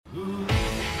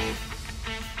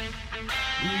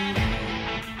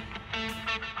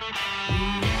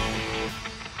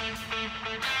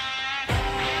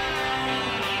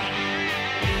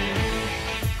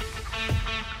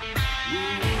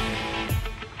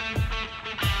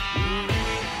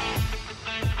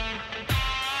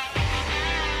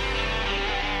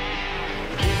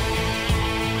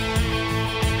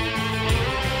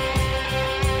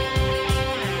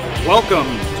Welcome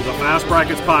to the Fast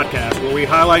Brackets Podcast, where we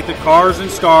highlight the cars and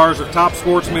stars of top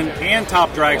sportsmen and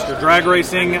top dragster drag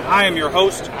racing. I am your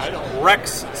host,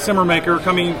 Rex Simmermaker,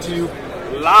 coming to you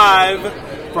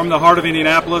live from the heart of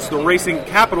Indianapolis, the racing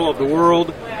capital of the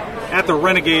world, at the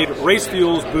Renegade Race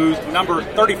Fuels booth, number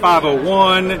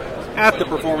 3501, at the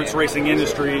Performance Racing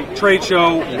Industry Trade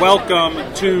Show.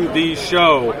 Welcome to the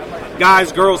show.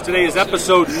 Guys, girls, today is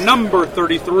episode number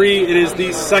 33. It is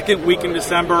the second week in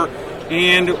December,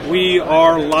 and we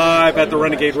are live at the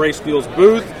Renegade Race Fuels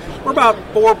booth. We're about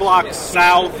 4 blocks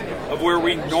south of where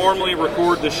we normally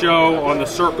record the show on the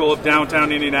circle of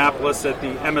downtown Indianapolis at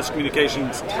the MS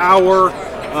Communications Tower.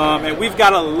 And we've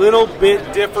got a little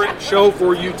bit different show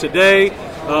for you today.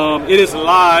 It is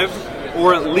live,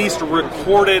 or at least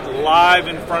recorded live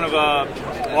in front of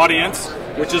an audience,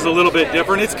 which is a little bit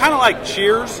different. It's kind of like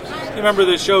Cheers. You remember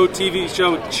the TV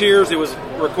show Cheers? It was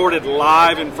recorded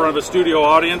live in front of a studio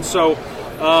audience. So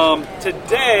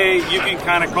today you can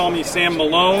kind of call me Sam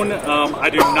Malone. I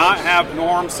do not have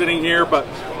Norm sitting here, but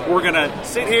we're going to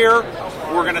sit here.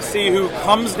 We're going to see who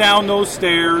comes down those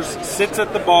stairs, sits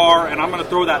at the bar, and I'm going to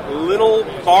throw that little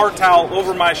bar towel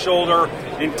over my shoulder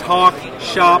and talk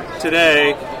shop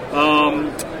today.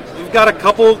 We've got a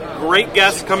couple great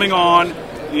guests coming on,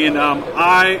 and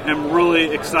I am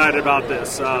really excited about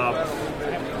this.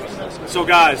 So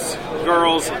guys,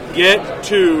 girls, get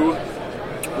to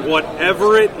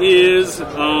whatever it is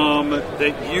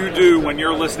that you do when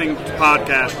you're listening to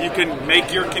podcasts. You can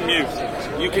make your commute,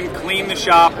 you can clean the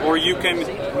shop, or you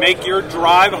can make your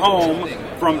drive home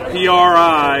from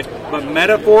PRI. But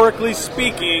metaphorically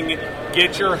speaking,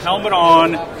 get your helmet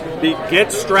on,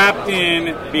 get strapped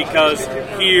in, because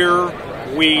here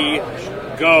we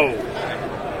go.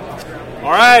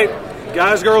 All right,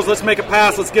 guys, girls, let's make a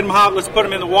pass. Let's get them hot. Let's put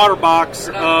them in the water box.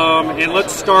 And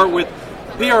let's start with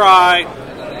PRI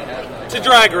to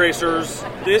drag racers.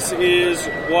 This is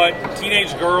what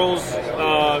teenage girls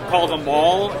call the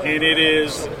mall, and it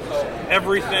is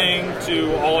everything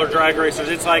to all our drag racers.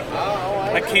 It's like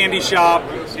a candy shop.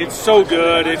 It's so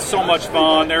good. It's so much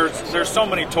fun. There's so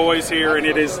many toys here, and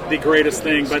it is the greatest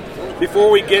thing. But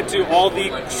before we get to all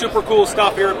the super cool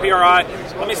stuff here at PRI,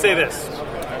 let me say this.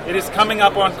 It is coming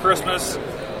up on Christmas.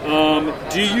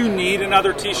 Do you need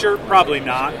another t-shirt? Probably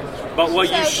not. But what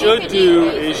you should do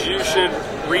is you should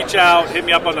reach out, hit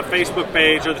me up on the Facebook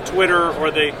page or the Twitter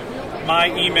or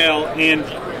my email, and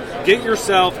get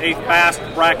yourself a Fast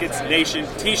Brackets Nation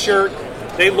t-shirt.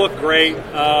 They look great,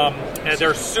 and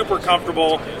they're super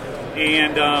comfortable.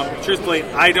 And truthfully,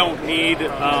 I don't need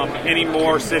any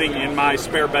more sitting in my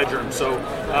spare bedroom. So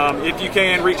if you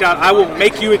can, reach out. I will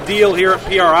make you a deal here at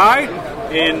PRI.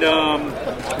 And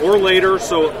or later,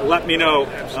 so let me know.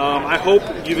 I hope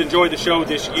you've enjoyed the show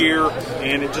this year,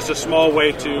 and it's just a small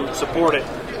way to support it.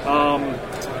 All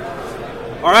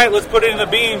right, let's put it in the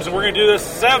beams, and we're going to do this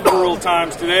several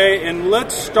times today. And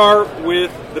let's start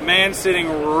with the man sitting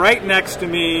right next to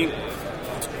me,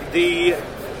 the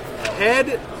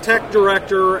head tech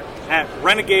director at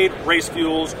Renegade Race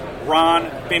Fuels,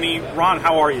 Ron Finney. Ron,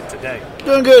 how are you today?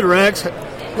 Doing good, Rex.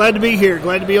 Glad to be here.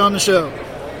 Glad to be on the show.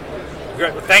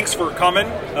 Great. Thanks for coming.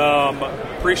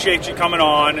 Appreciate you coming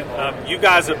on. You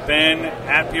guys have been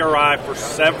at PRI for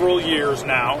several years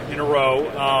now in a row,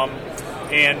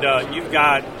 and you've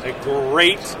got a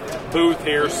great booth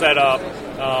here set up.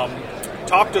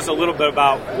 Talk to us a little bit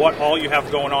about what all you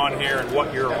have going on here and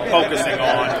what you're focusing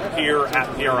on here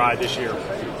at PRI this year.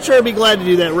 Sure, I'd be glad to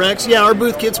do that, Rex. Yeah, our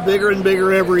booth gets bigger and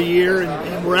bigger every year,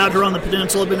 and we're out here on the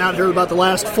peninsula. I've been out here about the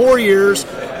last 4 years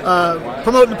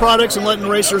promoting the products and letting the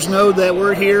racers know that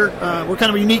we're here. We're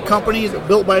kind of a unique company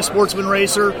built by a sportsman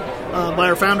racer, by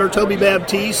our founder, Toby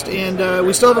Babtiste, and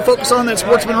we still have a focus on that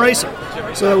sportsman racer.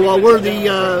 So while we're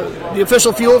the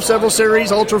official fuel of several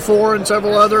series, Ultra 4 and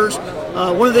several others,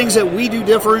 one of the things that we do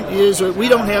different is that we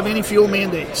don't have any fuel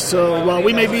mandates. So while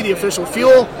we may be the official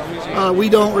fuel, we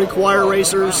don't require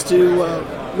racers to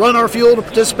run our fuel to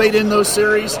participate in those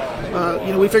series.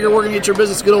 We figure we're going to get your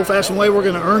business the good old-fashioned way. We're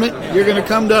going to earn it. You're going to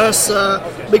come to us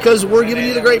because we're giving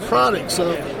you the great product.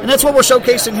 And that's what we're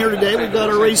showcasing here today. We've got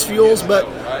our race fuels, but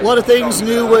a lot of things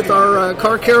new with our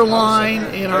car care line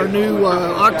and our new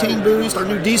octane boost, our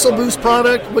new diesel boost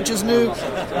product, which is new.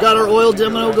 Got our oil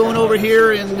demo going over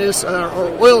here in this our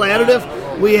oil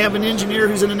additive. We have an engineer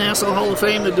who's in the Nassau Hall of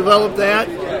Fame that developed that.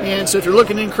 And so if you're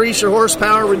looking to increase your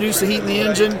horsepower, reduce the heat in the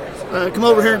engine, come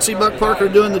over here and see Buck Parker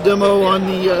doing the demo on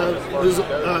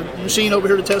the machine over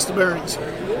here to test the bearings.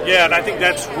 Yeah, and I think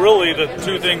that's really the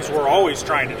two things we're always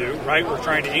trying to do, right? We're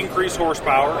trying to increase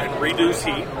horsepower and reduce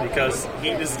heat because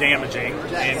heat is damaging.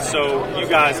 And so you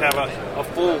guys have a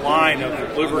full line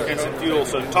of lubricants and fuel.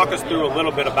 So talk us through a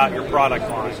little bit about your product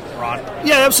line, Ron.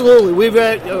 Yeah, absolutely. We've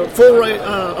got a full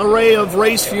array of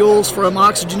race fuels, from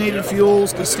oxygenated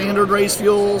fuels to standard race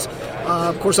fuels.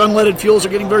 Of course, unleaded fuels are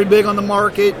getting very big on the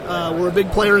market. We're a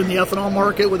big player in the ethanol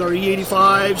market with our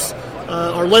E85s.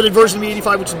 Our leaded version of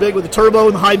E85, which is big with the turbo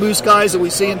and the high boost guys that we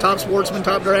see in Top Sportsman,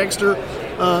 Top Dragster,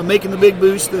 making the big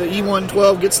boost. The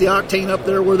E112 gets the octane up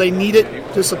there where they need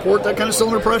it to support that kind of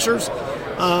cylinder pressures.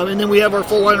 And then we have our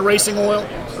full line of racing oil,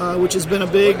 which has been a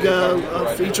big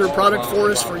featured product for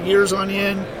us for years on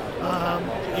end.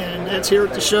 And that's here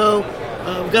at the show.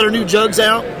 We've got our new jugs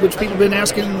out, which people have been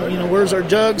asking, where's our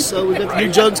jugs? So we've got the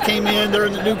new jugs came in. They're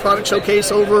in the new product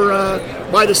showcase over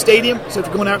by the stadium. So if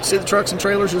you're going out to see the trucks and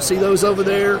trailers, you'll see those over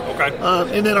there. Okay.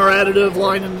 And then our additive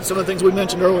line and some of the things we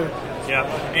mentioned earlier. Yeah.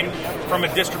 And from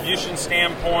a distribution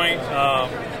standpoint,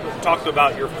 talk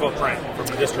about your footprint from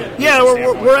a distribution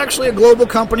standpoint. We're actually a global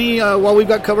company. While we've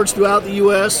got coverage throughout the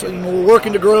U.S., we're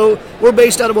working to grow. We're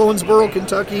based out of Owensboro,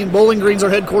 Kentucky, and Bowling Green's our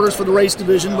headquarters for the race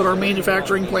division, but our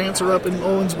manufacturing plants are up in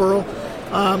Owensboro.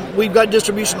 We've got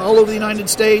distribution all over the United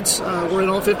States. We're in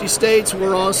all 50 states.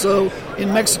 We're also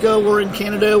in Mexico. We're in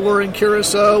Canada. We're in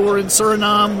Curacao. We're in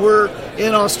Suriname. We're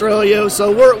in Australia.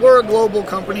 So we're a global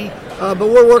company, but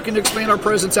we're working to expand our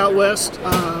presence out west.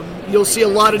 You'll see a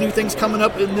lot of new things coming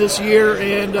up in this year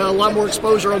and a lot more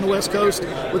exposure on the West Coast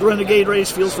with Renegade race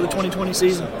fuels for the 2020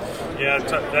 season. Yeah,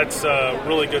 that's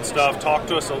really good stuff. Talk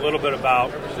to us a little bit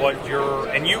about what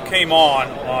and you came on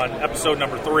episode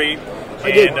number 3.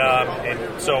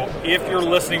 And so if you're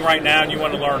listening right now and you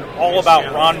want to learn all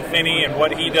about Ron Finney and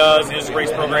what he does in his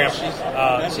race program,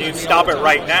 you stop it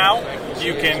right now.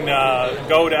 You can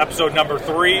go to episode number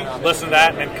 3, listen to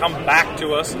that, and come back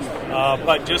to us.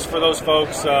 But just for those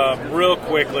folks, real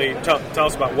quickly, tell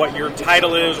us about what your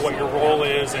title is, what your role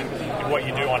is, and what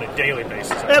you do on a daily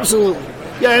basis. Absolutely.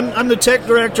 Yeah, I'm the tech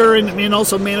director and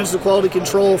also manage the quality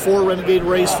control for Renegade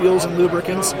race fuels and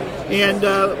lubricants. And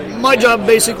my job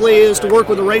basically is to work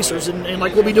with the racers. And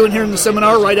like we'll be doing here in the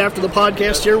seminar right after the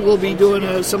podcast here, we'll be doing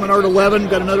a seminar at 11,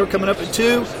 got another coming up at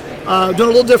 2. Doing a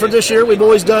little different this year. We've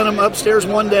always done them upstairs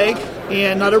one day,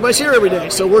 and not everybody's here every day.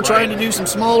 So we're trying to do some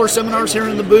smaller seminars here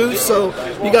in the booth. So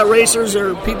you got racers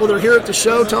or people that are here at the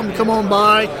show, tell them to come on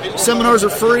by. Seminars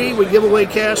are free. We give away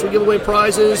cash. We give away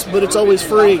prizes, but it's always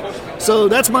free. So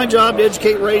that's my job, to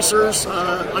educate racers.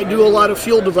 I do a lot of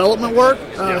fuel development work,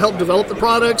 help develop the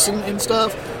products and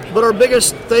stuff. But our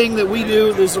biggest thing that we do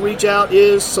is to reach out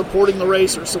is supporting the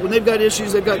racers. So when they've got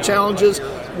issues, they've got challenges,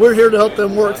 we're here to help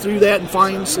them work through that and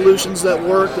find solutions that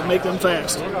work that make them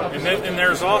fast. And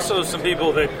there's also some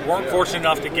people that weren't fortunate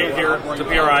enough to get here to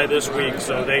PRI this week,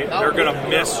 so they're going to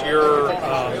miss your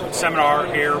seminar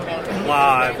here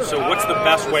live. So what's the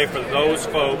best way for those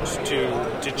folks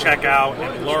to check out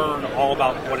and learn all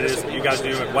about what it is that you guys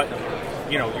do and what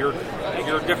your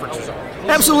differences are?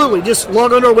 Absolutely. Just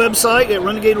log on to our website at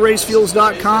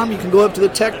renegaderacefuels.com. You can go up to the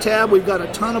tech tab. We've got a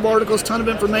ton of articles, ton of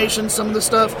information, some of the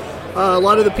stuff, a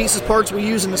lot of the pieces, parts we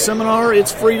use in the seminar.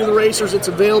 It's free to the racers. It's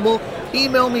available.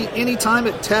 Email me anytime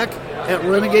at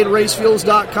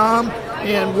tech@renegaderacefuels.com,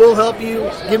 and we'll help you.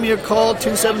 Give me a call,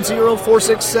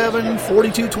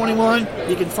 270-467-4221.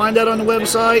 You can find that on the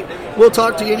website. We'll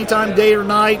talk to you anytime, day or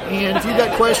night. And if you've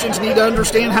got questions, need to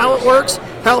understand how it works,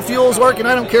 how fuels work, and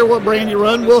I don't care what brand you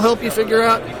run, we'll help you figure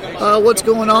out what's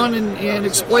going on and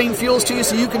explain fuels to you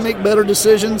so you can make better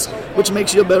decisions, which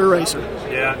makes you a better racer.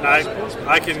 Yeah,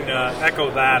 I can echo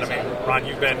that. I mean, Ron,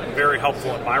 you've been very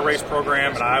helpful in my race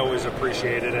program, and I always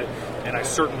appreciated it, and I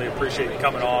certainly appreciate you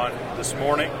coming on this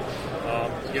morning,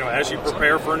 as you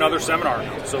prepare for another seminar.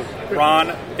 So,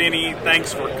 Ron Finney,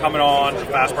 thanks for coming on the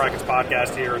Fast Brackets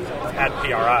podcast here at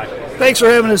PRI. Thanks for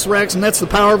having us, Rex, and that's the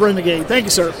power of Renegade. Thank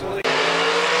you, sir.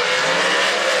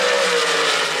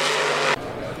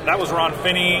 That was Ron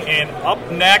Finney, and up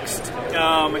next,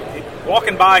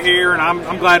 walking by here, and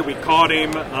I'm glad we caught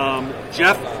him,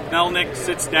 Jeff Melnick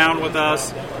sits down with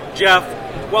us. Jeff,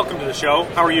 welcome to the show.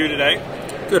 How are you today?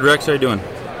 Good, Rex. How are you doing?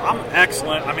 I'm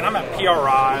excellent. I mean, I'm at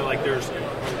PRI. Like, there's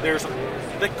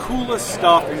the coolest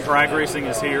stuff in drag racing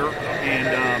is here,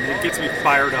 and it gets me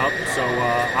fired up. So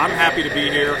I'm happy to be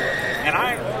here, and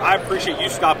I appreciate you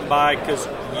stopping by because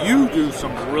you do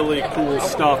some really cool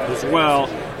stuff as well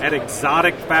at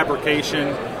Exotic Fabrication.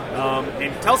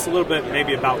 And tell us a little bit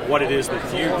maybe about what it is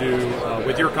that you do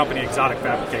with your company, Exotic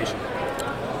Fabrication.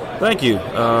 Thank you.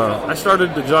 I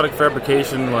started Exotic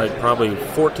Fabrication like probably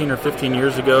 14 or 15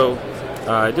 years ago.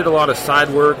 I did a lot of side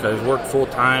work. I worked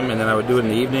full-time, and then I would do it in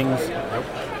the evenings.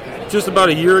 Just about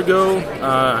a year ago,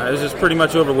 I was just pretty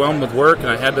much overwhelmed with work, and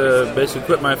I had to basically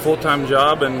quit my full-time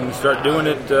job and start doing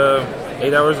it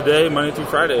 8 hours a day, Monday through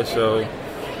Friday. So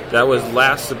that was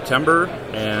last September,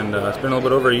 and it's been a little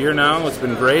bit over a year now. It's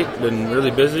been great, been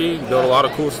really busy, built a lot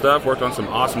of cool stuff, worked on some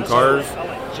awesome cars,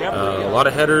 a lot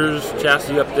of headers,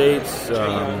 chassis updates,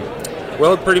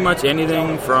 pretty much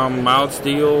anything from mild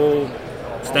steel,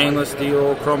 stainless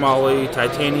steel, chromoly,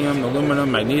 titanium,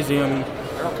 aluminum, magnesium,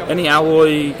 any alloy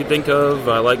you could think of.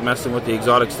 I like messing with the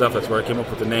exotic stuff. That's where I came up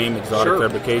with the name, Exotic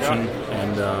Fabrication.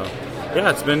 Yeah. And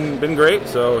it's been great.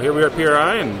 So here we are at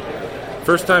PRI, and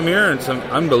first time here, and it's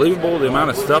unbelievable the amount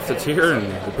of stuff that's here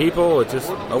and the people. It's just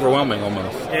overwhelming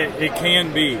almost. It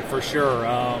can be, for sure.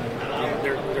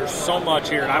 There's so much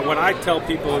here. And what I tell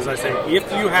people is I say,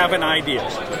 if you have an idea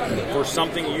for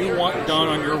something you want done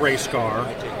on your race car,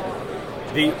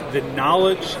 the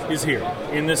knowledge is here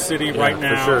in this city right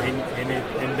now, for sure.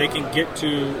 and they can get to,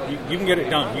 you can get it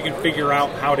done. You can figure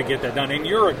out how to get that done. And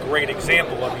you're a great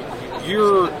example. I mean,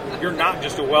 you're not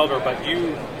just a welder, but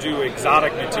you do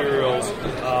exotic materials.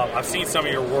 I've seen some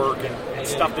of your work and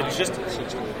stuff that just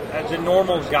the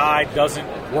normal guy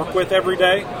doesn't work with every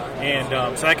day, and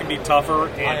so that can be tougher.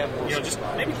 And just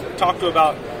maybe talk to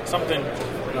about something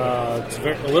it's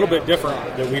a little bit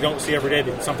different that we don't see every day.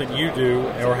 That's something you do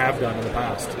or have done in the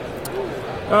past.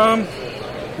 A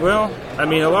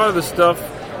lot of the stuff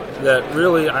that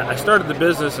really I started the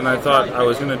business and I thought I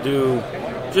was going to do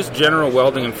just general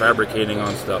welding and fabricating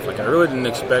on stuff. Like, I really didn't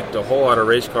expect a whole lot of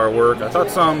race car work. I thought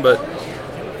some, but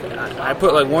I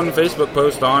put like one Facebook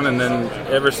post on, and then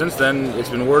ever since then it's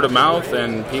been word of mouth,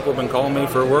 and people have been calling me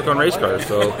for work on race cars.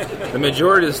 So the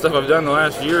majority of the stuff I've done the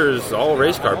last year is all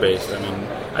race car based. I mean,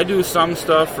 I do some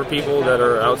stuff for people that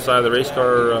are outside the race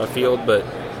car field, but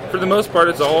for the most part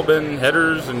it's all been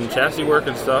headers and chassis work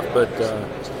and stuff. But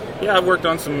I've worked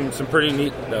on some pretty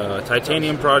neat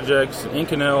titanium projects,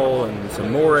 Inconel, and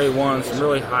some Moray ones, some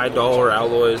really high dollar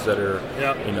alloys that are,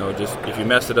 just if you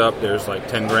mess it up, there's like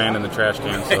 10 grand in the trash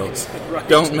can. So right.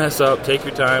 Don't mess up, take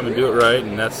your time and do it right.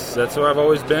 And that's what I've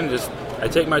always been. Just I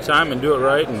take my time and do it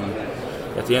right. And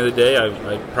at the end of the day,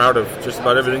 I'm proud of just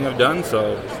about everything I've done.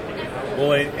 So,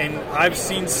 well, and I've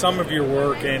seen some of your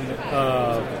work, and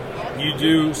you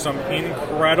do some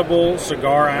incredible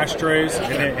cigar ashtrays,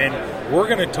 and we're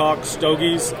going to talk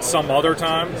stogies some other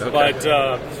time. Okay.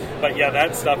 But yeah,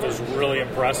 that stuff is really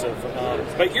impressive.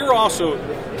 But you're also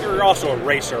a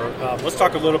racer. Let's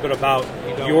talk a little bit about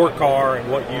your car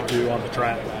and what you do on the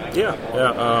track. Yeah.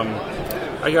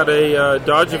 I got a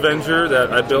Dodge Avenger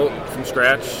that I built from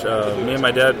scratch. Me and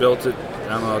my dad built it,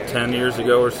 10 years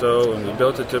ago or so, and we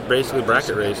built it to basically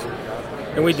bracket race.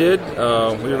 And we did.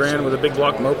 We ran with a big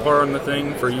block Mopar on the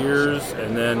thing for years,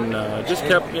 and then just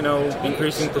kept,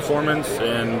 increasing performance,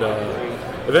 and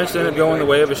eventually ended up going the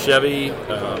way of a Chevy,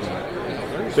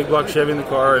 big block Chevy in the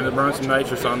car, and burned some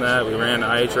nitrous on that. We ran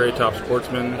IHRA Top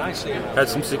Sportsman. Had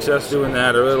some success doing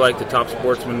that. I really like the Top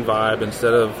Sportsman vibe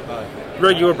instead of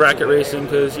regular bracket racing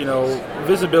because,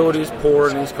 visibility is poor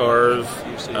in these cars.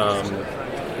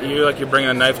 You're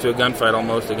bringing a knife to a gunfight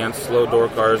almost against slow door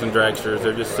cars and dragsters.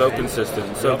 They're just so consistent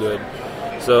and so good.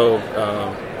 So,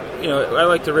 I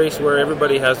like to race where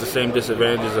everybody has the same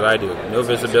disadvantages that I do. No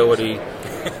visibility,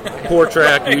 poor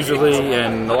track usually,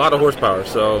 and a lot of horsepower.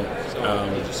 So,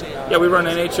 we run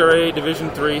NHRA Division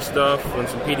 3 stuff and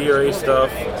some PDRA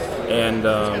stuff. And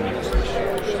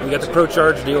we got the Pro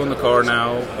Charge deal in the car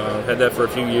now. Had that for a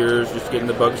few years, just getting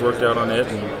the bugs worked out on it.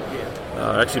 And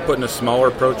actually putting a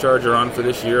smaller Pro Charger on for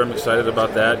this year. I'm excited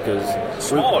about that because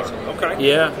smaller. Okay.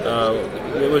 Yeah,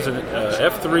 it was an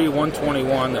F3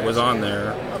 121 that was on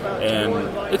there, and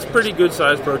it's a pretty good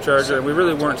sized Pro Charger. And we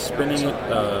really weren't spinning it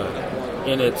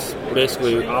in its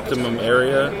basically optimum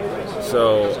area,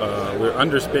 so we were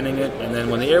underspinning it. And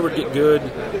then when the air would get good,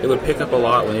 it would pick up a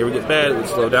lot. When the air would get bad, it would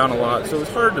slow down a lot. So it was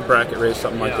hard to bracket race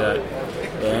something like that.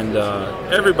 And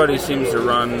everybody seems to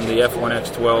run the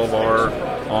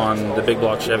F1X12R on the big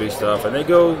block Chevy stuff, and they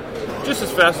go just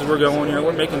as fast as we're going.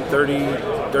 We're making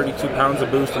 32 pounds of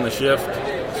boost in the shift,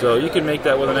 so you can make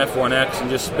that with an F1X and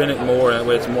just spin it more, and that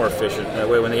way it's more efficient. That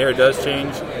way when the air does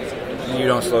change, you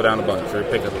don't slow down a bunch or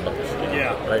pick up a bunch.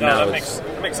 Yeah, now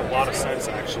that makes a lot of sense,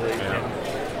 actually.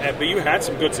 Yeah. But you had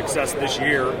some good success this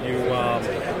year. You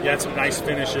had some nice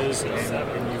finishes,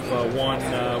 and you've won,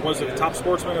 was it the Top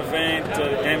Sportsman event,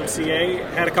 NMCA,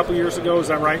 had a couple years ago, is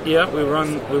that right? Yeah, we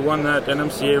won that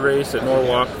NMCA race at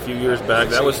Norwalk a few years back.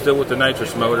 That was still with the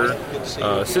nitrous motor.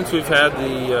 Since we've had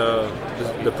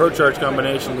the Pro Charge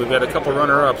combination, we've had a couple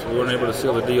runner-ups. We weren't able to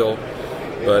seal the deal.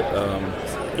 But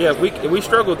Yeah, we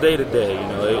struggle day to day.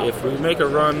 If we make a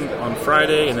run on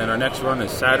Friday and then our next run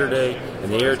is Saturday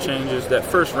and the air changes, that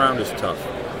first round is tough.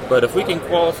 But if we can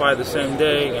qualify the same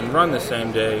day and run the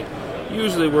same day,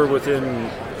 usually we're within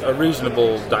a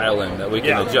reasonable dial-in that we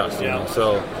can adjust.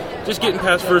 So just getting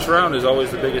past first round is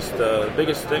always the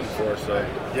biggest thing for us. So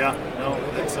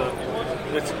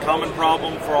it's a common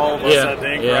problem for all of us, I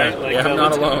think, right? I'm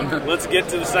not alone. Let's get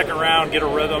to the second round, get a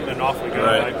rhythm, and off we go.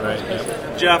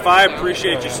 Right. Jeff, I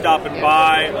appreciate you stopping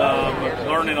by,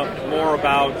 learning more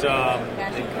about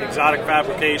exotic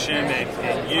fabrication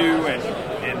and you, and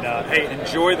hey,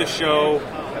 enjoy the show,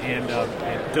 and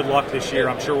good luck this year.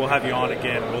 I'm sure we'll have you on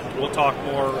again. We'll talk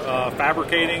more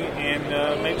fabricating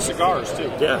and maybe cigars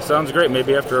too. Yeah, sounds great.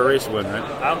 Maybe after a race win, right?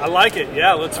 I like it.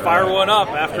 Yeah, let's fire one up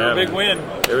after a big win.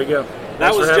 There we go.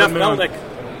 That was Jeff Melnick.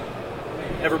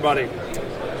 Everybody.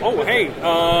 Oh, hey.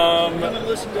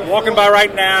 Walking by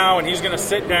right now, and he's going to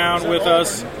sit down with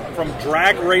us from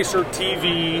Drag Racer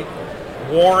TV,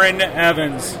 Warren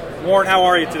Evans. Warren, how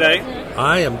are you today?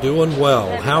 I am doing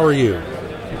well. How are you?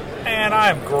 And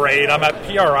I'm great. I'm at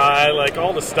PRI. Like,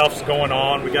 all the stuff's going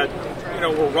on. We got,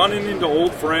 we're running into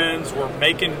old friends. We're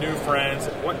making new friends.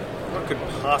 What could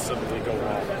possibly go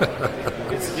wrong?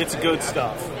 It's good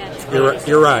stuff.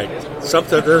 You're right.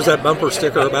 There's that bumper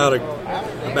sticker about a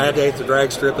bad day at the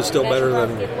drag strip is still better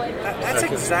than... That's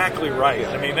exactly right.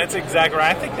 I mean, that's exactly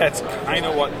right. I think that's kind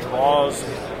of what draws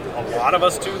a lot of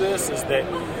us to this, is that,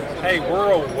 hey,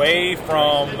 we're away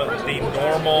from the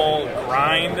normal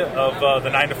grind of the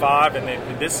 9 to 5,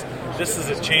 and this is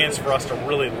a chance for us to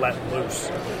really let loose.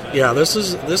 Yeah, this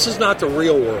is not the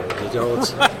real world.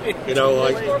 It's right.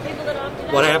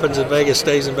 Like what happens in Vegas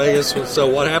stays in Vegas. So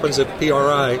what happens at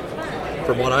PRI,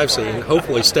 from what I've seen,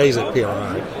 hopefully stays at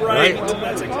PRI. Right.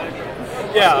 That's exactly.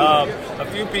 Yeah, a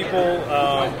few people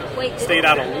stayed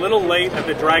out a little late at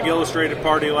the Drag Illustrated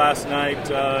party last night.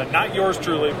 Not yours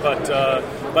truly,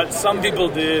 but some people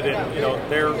did, and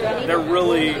they're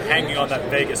really hanging on that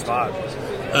Vegas vibe.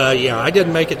 Yeah, I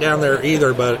didn't make it down there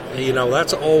either, but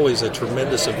that's always a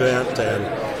tremendous event, and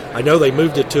I know they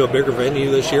moved it to a bigger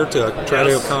venue this year to try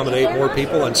to accommodate more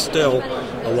people, and still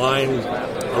a line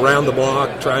around the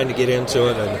block trying to get into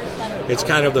it, and it's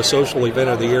kind of the social event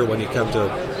of the year when you come to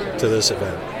this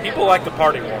event. People like the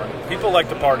party, Warren. People like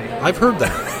the party. I've heard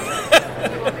that.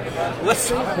 Let's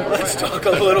talk a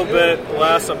little bit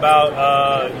less about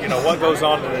what goes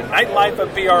on in the nightlife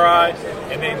at PRI,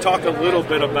 and then talk a little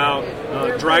bit about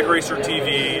Drag Racer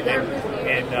TV.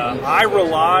 And I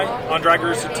rely on Drag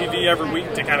Racer TV every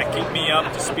week to kind of keep me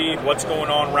up to speed, what's going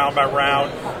on round by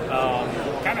round.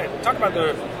 Kind of talk about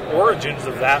the origins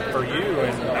of that for you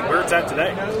and where it's at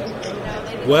today.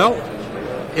 Well,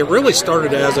 it really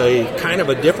started as a kind of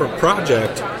a different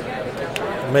project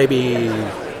maybe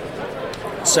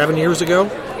 7 years ago.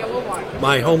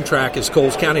 My home track is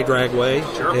Coles County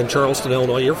Dragway in Charleston,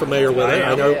 Illinois. You're familiar with it.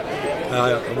 I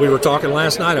know. We were talking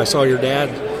last night. I saw your dad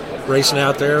racing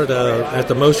out there at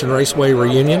the Motion Raceway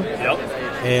reunion. Yep.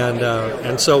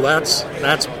 And so that's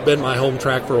been my home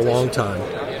track for a long time.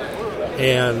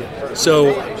 And so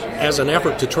as an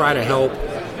effort to try to help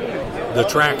the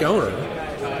track owner,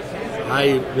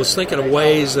 I was thinking of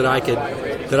ways that I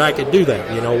could do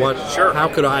that. Sure. How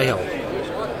could I help?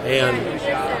 And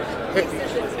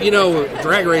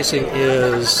drag racing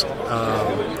is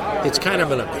it's kind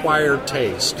of an acquired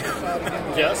taste.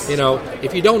 Yes.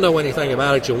 If you don't know anything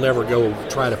about it, you'll never go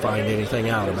try to find anything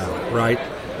out about it, right?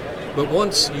 But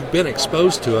once you've been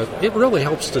exposed to it, it really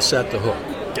helps to set the hook.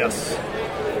 Yes.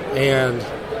 And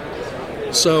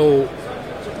so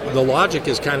the logic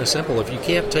is kind of simple. If you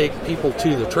can't take people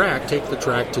to the track, take the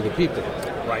track to the people.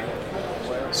 Right.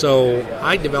 So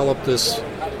I developed this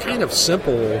kind of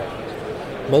simple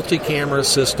multi-camera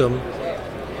system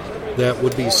that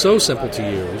would be so simple to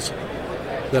use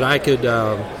that I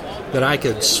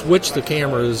could switch the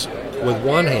cameras with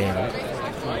one hand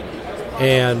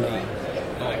and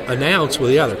announce with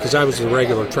the other, because I was the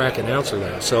regular track announcer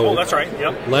there. So that's right.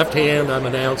 Yep. Left hand I'm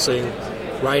announcing,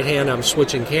 right hand I'm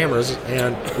switching cameras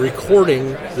and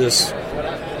recording this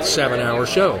 7-hour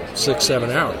show, 6-7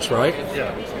 hours, right?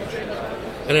 Yeah.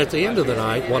 And at the end of the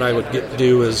night, what I would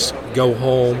do is go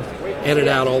home, edit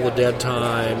out all the dead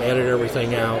time, edit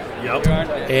everything out, Yep.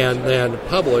 and then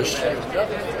publish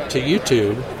to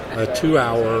YouTube a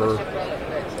 2-hour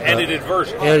edited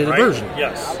version. Edited right? version.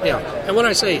 Yes. Yeah. And when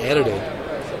I say edited,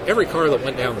 every car that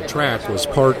went down the track was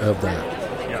part of that.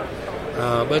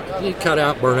 Yeah. But you cut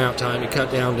out burnout time, you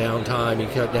cut down downtime, you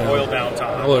cut down Oil down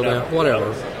time. oil down,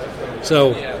 whatever.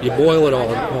 So you boil it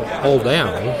all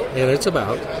down, and it's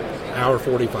about hour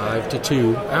 45 to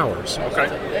 2 hours. Okay.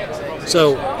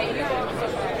 So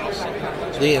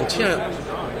the intent,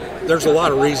 there's a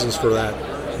lot of reasons for that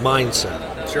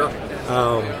mindset. Sure.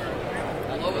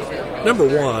 Number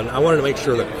one, I wanted to make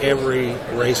sure that every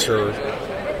racer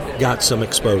got some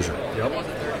exposure. Yep.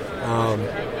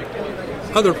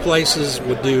 Other places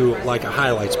would do like a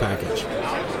highlights package.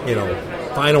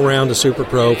 Final round of Super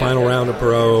Pro, final round of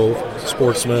Pro,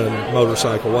 Sportsman,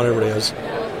 motorcycle, whatever it is.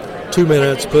 2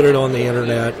 minutes, put it on the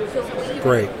internet.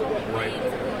 Great.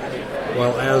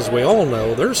 Well, as we all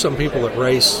know, there's some people that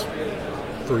race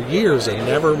for years and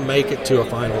never make it to a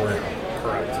final round.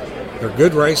 Correct. They're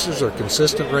good racers, they're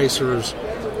consistent racers,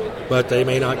 but they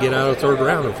may not get out of third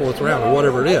round or fourth round or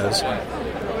whatever it is.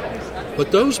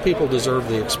 But those people deserve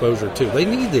the exposure too. They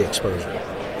need the exposure.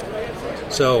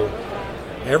 So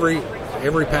every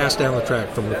pass down the track,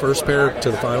 from the first pair to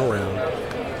the final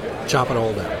round, chop it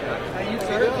all down.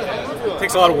 It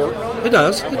takes a lot of work. It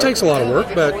does. It takes a lot of work,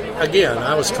 but again,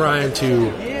 I was trying to,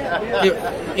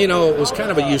 it was kind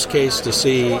of a use case to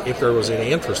see if there was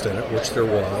any interest in it, which there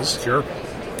was. Sure.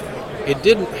 It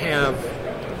didn't have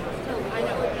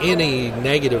any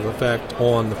negative effect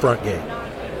on the front gate,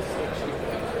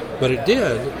 but it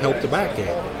did help the back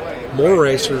gate. More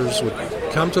racers would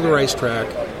come to the racetrack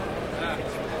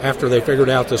after they figured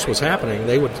out this was happening.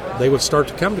 They would start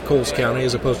to come to Coles County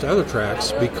as opposed to other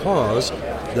tracks because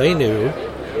they knew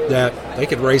that they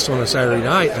could race on a Saturday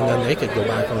night and then they could go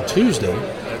back on Tuesday,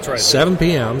 That's right. 7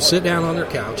 p.m., sit down on their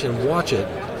couch and watch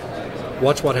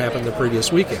what happened the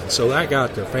previous weekend. So that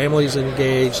got their families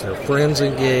engaged, their friends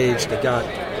engaged. It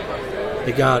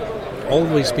got all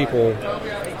of these people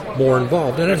more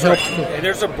involved, and That's it helped. right. And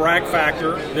there's a brag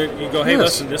factor that you go, hey, Yes.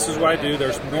 listen, this is what I do.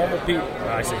 There's normal people,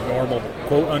 I say normal,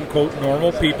 quote unquote,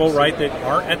 normal people, right, that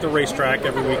aren't at the racetrack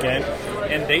every weekend,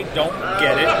 and they don't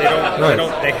get it.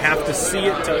 They have to see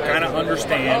it to kind of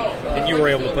understand, and you were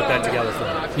able to put that together for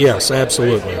them. Yes,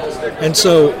 absolutely. And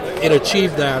so it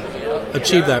achieved that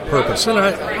purpose, and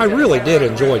I really did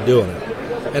enjoy doing it.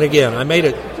 And again, I made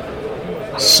it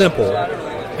simple,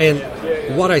 and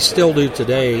what I still do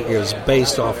today is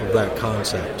based off of that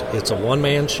concept. It's a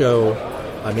one-man show.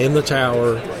 I'm in the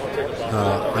tower.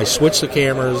 I switch the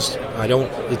cameras.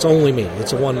 It's only me.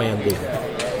 It's a one-man deal.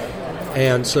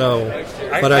 And so,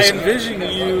 but I envision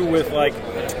you with like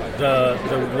the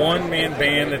one-man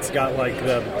band that's got like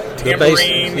the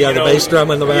tambourine, the bass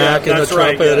drum in the back and the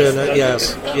trumpet, right,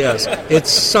 yes. Yes.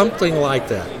 It's something like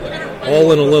that,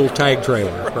 all in a little tag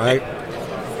trailer, right?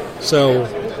 So,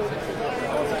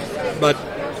 but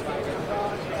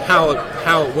how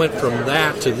it went from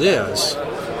that to this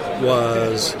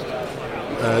was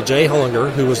Jay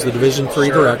Hullinger, who was the Division III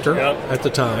director at the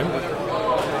time.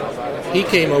 He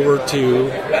came over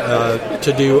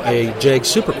to do a JEG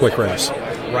Super Quick race.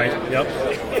 Right, yep.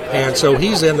 And so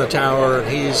he's in the tower, and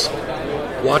he's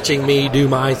watching me do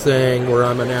my thing where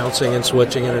I'm announcing and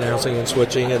switching and announcing and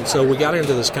switching. And so we got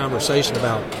into this conversation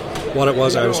about what it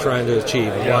was I was trying to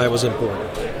achieve and why it was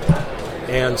important.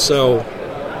 And so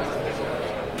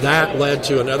that led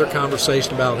to another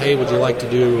conversation about, hey, would you like to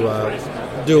do a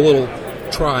little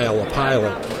trial, a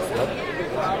pilot,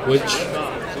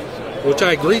 which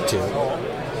I agreed to,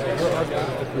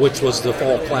 which was the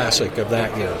Fall Classic of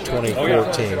that year,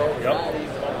 2014.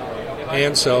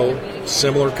 And so,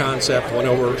 similar concept, went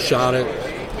over, shot it.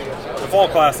 The Fall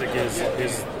Classic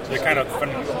is the kind of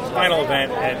final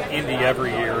event at Indy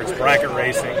every year. It's bracket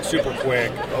racing, super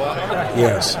quick.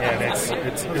 Yes. And it's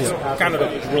kind of the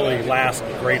really last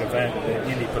great event that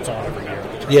Indy puts on every year.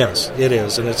 Yes, it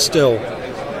is. And it's still,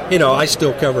 I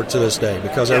still cover it to this day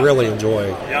because I really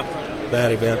enjoy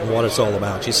that event and what it's all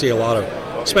about. You see a lot of,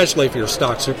 especially if you're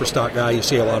a super stock guy, you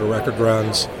see a lot of record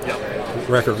runs,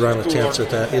 record run attempts at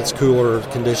that. It's cooler,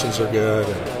 conditions are good.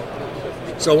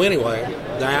 And so anyway,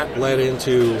 that led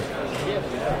into,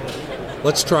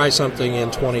 let's try something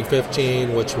in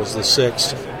 2015, which was the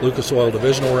 6 Lucas Oil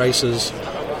divisional races,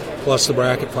 plus the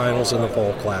bracket finals and the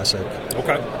Fall Classic.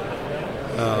 Okay.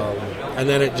 And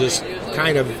then it just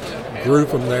kind of grew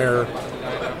from there,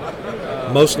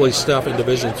 mostly stuff in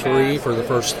Division III for the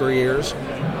first 3 years.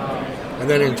 And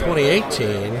then in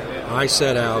 2018, I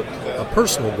set out a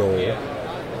personal goal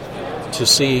to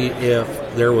see if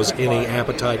there was any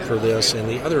appetite for this in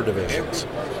the other divisions.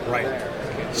 Right.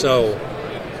 So,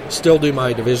 still do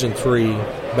my Division III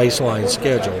baseline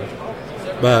schedule,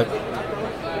 but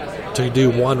to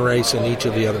do one race in each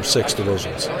of the other 6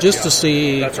 divisions. Just to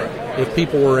see if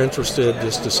people were interested,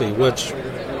 just to see, which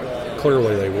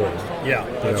clearly they were. Yeah,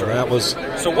 that's right. That was.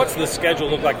 So what's the schedule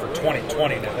look like for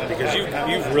 2020 now? Because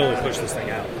you've really pushed this thing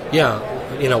out. Yeah.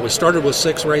 We started with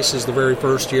 6 races the very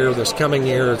first year. This coming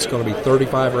year, it's going to be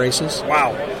 35 races.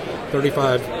 Wow.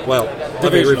 35. Well,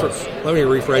 let me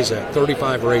rephrase that.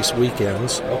 35 race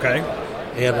weekends. Okay.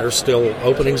 And there's still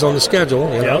openings on the schedule,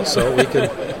 so we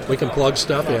can plug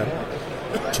stuff in.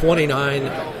 29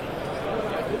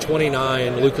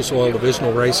 Lucas Oil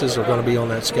divisional races are going to be on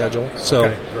that schedule.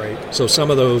 So, great. So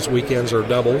some of those weekends are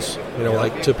doubles,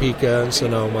 like Topeka and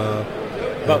Sonoma,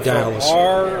 but Dallas. For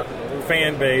our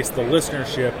fan base, the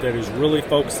listenership that is really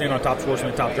focused in on Top Sportsman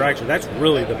and Top Dragster, that's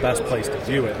really the best place to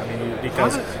view it. I mean,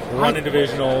 because we're running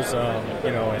divisionals,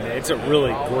 and it's a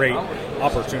really great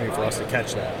opportunity for us to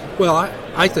catch that. Well,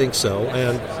 I think so.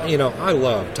 And, I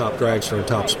love Top Dragster and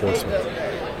Top Sportsman.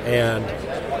 And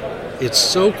it's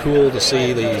so cool to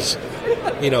see these,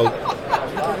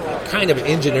 kind of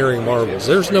engineering marvels.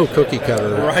 There's no cookie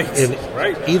cutter in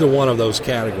either one of those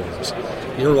categories.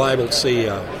 You're liable to see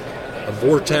a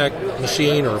Vortec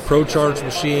machine or a Pro-Charge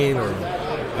machine or,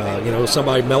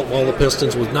 somebody melting all the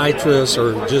pistons with nitrous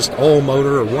or just oil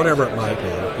motor or whatever it might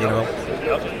be,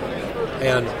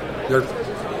 And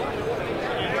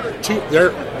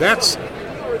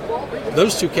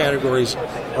those two categories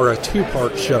are a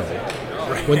two-part show.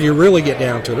 When you really get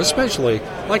down to it, especially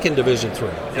like in Division 3.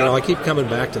 I keep coming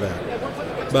back to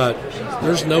that. But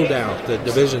there's no doubt that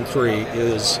Division 3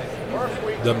 is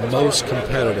the most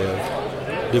competitive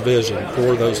division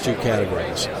for those two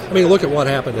categories. I mean, look at what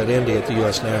happened at Indy at the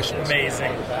U.S. Nationals.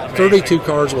 Amazing. 32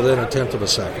 cars within a tenth of a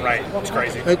second. Right. It's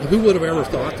crazy. Who would have ever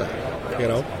thought that?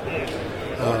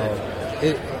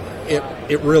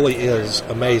 It really is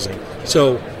amazing.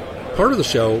 So part of the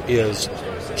show is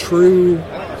true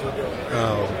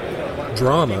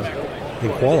drama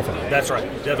in qualifying. That's right.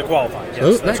 Yeah, the qualifying.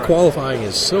 Yes, that qualifying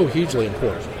is so hugely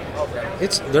important.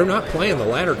 They're not playing the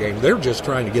ladder game. They're just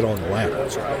trying to get on the ladder.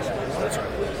 That's right.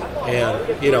 And,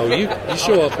 you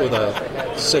show up with a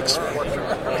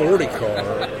 640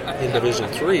 car in Division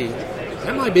 3,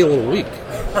 that might be a little weak.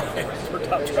 Right. For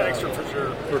Top Dragster, for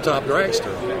sure. For Top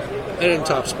Dragster. And in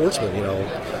Top Sportsman,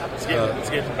 it's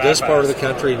getting this part of the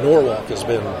country, Norwalk has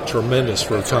been tremendous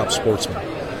for Top Sportsman.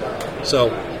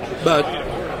 So, but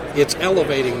it's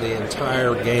elevating the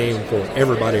entire game for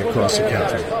everybody across the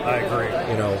country. I agree.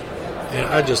 And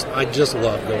I just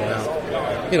love going out.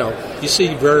 You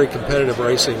see very competitive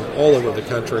racing all over the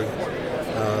country.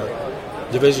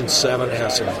 Division 7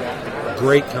 has some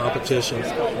great competition.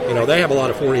 They have a lot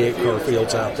of 48-car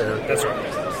fields out there. That's right.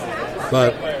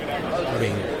 But,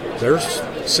 there's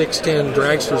 610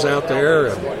 dragsters out there,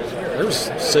 and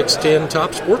there's 610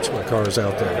 Top Sportsman cars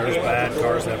out there. There's bad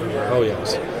cars everywhere. Oh,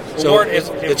 yes. Well, So Lord, it's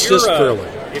just thrilling.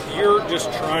 If you're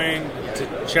just trying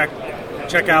to check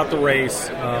out the race,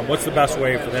 what's the best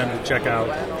way for them to check out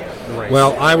the race?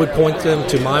 Well, I would point them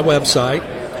to my website.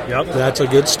 Yep. That's a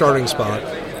good starting spot.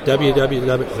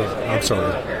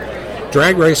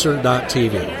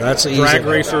 dragracer.tv. That's the easy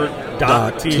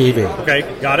Dragracer.tv. Okay,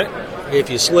 got it. If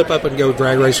you slip up and go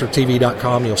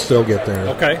dragracertv.com, you'll still get there.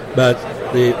 Okay. But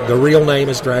the real name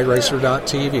is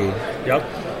dragracer.tv. Yep.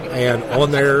 And on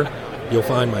there, you'll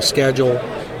find my schedule.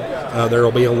 There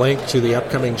will be a link to the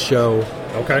upcoming show.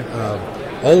 Okay.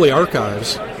 All the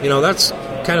archives. That's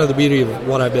kind of the beauty of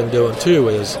what I've been doing, too,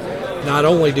 is not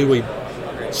only do we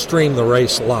stream the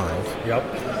race live, yep,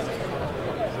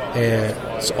 and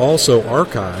it's also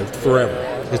archived forever.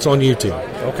 It's on YouTube.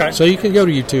 Okay. So you can go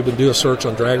to YouTube and do a search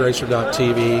on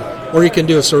dragracer.tv, or you can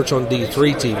do a search on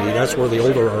D3 TV. That's where the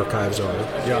older archives are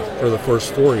for the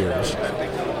first 4 years.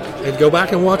 And go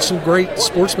back and watch some great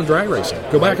sportsman drag racing.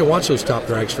 Go back and watch those Top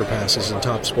Dragster passes and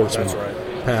Top Sportsman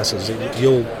passes.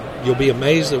 You'll be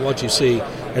amazed at what you see.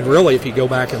 And really, if you go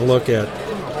back and look at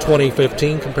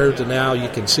 2015 compared to now, you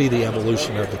can see the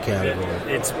evolution of the category.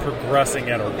 It's progressing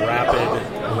at a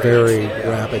very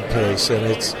rapid pace, and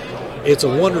it's a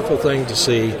wonderful thing to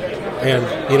see. And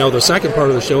the second part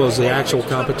of the show is the actual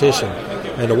competition,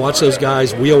 and to watch those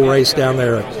guys wheel race down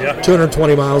there at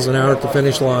 220 miles an hour at the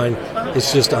finish line,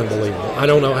 it's just unbelievable. I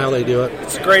don't know how they do it.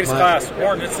 It's the greatest class.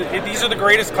 Warren, these are the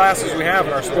greatest classes we have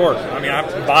in our sport. I mean, I'm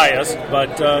biased,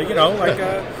 but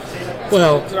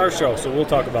well, it's our show, so we'll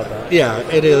talk about that. Yeah,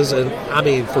 it is, and I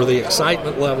mean, for the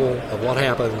excitement level of what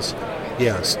happens,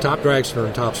 yes, Top Dragster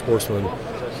and Top Sportsman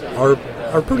are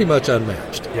pretty much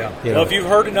unmatched. Yeah. Well, if you've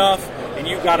heard enough and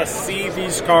you've got to see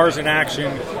these cars in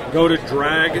action, go to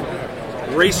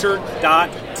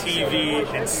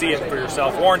dragracer.tv and see it for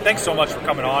yourself. Warren, thanks so much for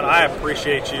coming on. I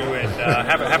appreciate you, and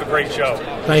have a great show.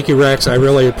 Thank you, Rex. I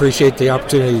really appreciate the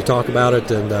opportunity to talk about it,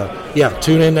 and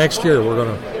tune in next year. We're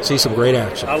going to see some great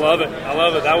action. I love it.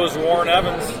 That was Warren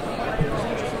Evans.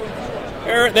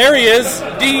 There he is.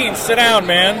 Dean, sit down,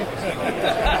 man.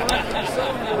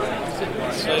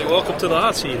 Hey, welcome to the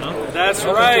hot seat, huh? That's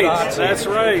right.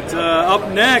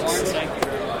 Up next,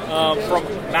 from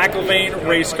Mcilvain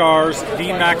Race Cars,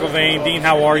 Dean Mcilvain. Dean,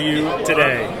 how are you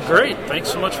today? Great.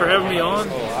 Thanks so much for having me on.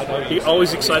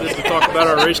 Always excited to talk about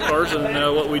our race cars and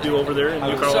what we do over there in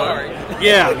New Carolina.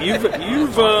 Yeah, you've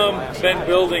been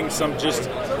building some just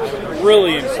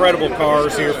really incredible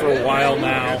cars here for a while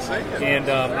now, and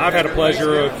I've had a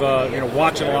pleasure of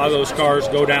watching a lot of those cars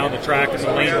go down the track in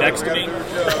the lane next to me.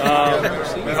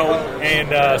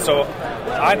 So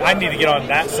I need to get on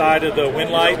that side of the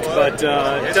win light, but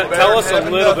tell us a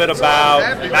little bit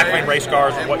about Mcilvain Race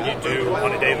Cars and what you do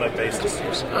on a daily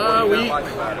basis.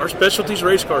 Our specialties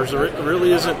race cars. There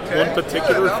really isn't one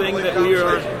particular thing that we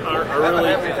are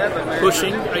really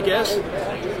pushing, I guess.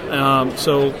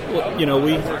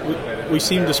 We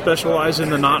seem to specialize in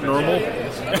the not normal,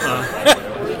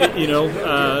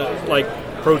 like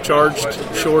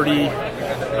pro-charged shorty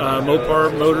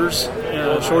Mopar motors,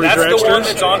 shorty That's dragsters. The one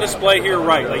that's on display here,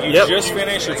 right? Like you just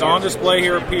finished. It's on display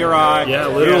here at PRI. Yeah,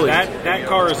 literally. Yeah, that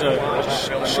car is a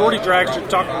shorty dragster.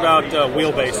 Talking about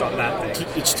wheelbase on that thing.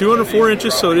 It's 204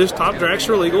 inches, so it is top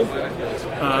dragster legal.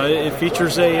 It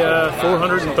features a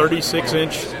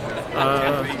 436-inch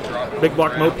big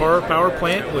block Mopar power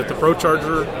plant with the Pro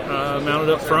Charger mounted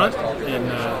up front,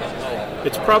 and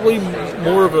it's probably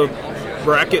more of a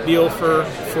bracket deal for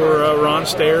Ron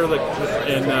Stair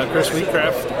and Chris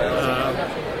Wheatcraft,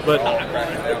 but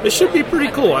it should be pretty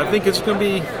cool. I think it's going to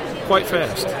be quite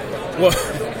fast. Well,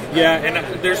 yeah, and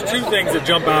there's two things that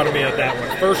jump out at me at that one.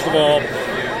 First of all,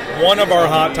 one of our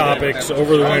hot topics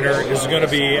over the winter is going to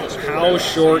be how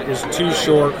short is too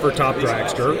short for top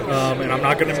dragster, and I'm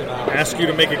not going to ask you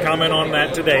to make a comment on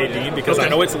that today, Dean, because I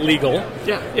know it's legal.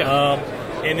 Yeah.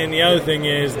 And then the other thing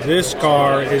is this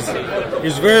car is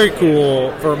very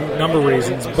cool for a number of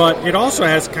reasons, but it also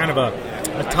has kind of a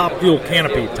top fuel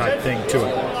canopy type thing to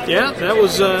it. Yeah, that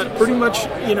was pretty much,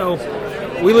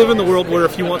 we live in the world where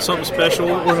if you want something special,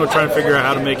 we're going to try and figure out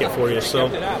how to make it for you. So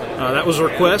that was a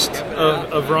request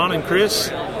of Ron and Chris,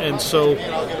 and so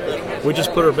we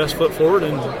just put our best foot forward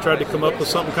and tried to come up with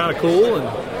something kind of cool, and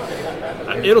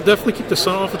it'll definitely keep the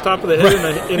sun off the top of the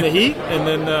head in the heat, and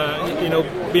then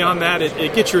beyond that,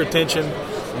 it gets your attention.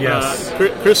 Yes.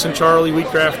 Chris and Charlie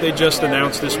Wheatcraft, they just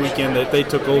announced this weekend that they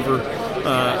took over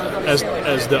as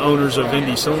the owners of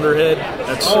Indy Cylinder Head.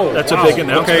 That's a big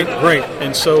announcement. Okay, great.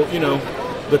 And so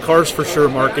the car's for sure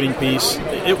marketing piece.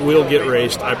 It will get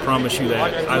raced, I promise you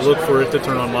that. I look for it to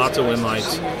turn on lots of win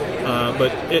lights.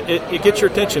 But it gets your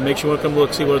attention, makes you want to come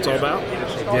look, see what it's all about.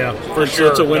 Yeah, for sure.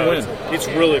 It's a win-win. It's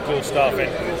really cool stuff.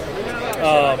 And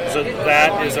so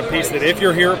that is a piece that if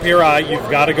you're here at PRI, you've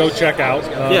got to go check out.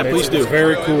 Please do. It's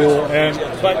very cool.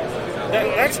 But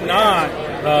that's not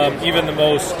even the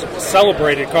most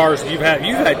celebrated cars you've had.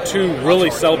 You've had two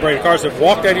really celebrated cars that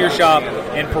walked out of your shop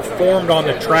and performed on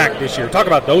the track this year. Talk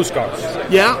about those cars.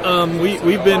 Yeah,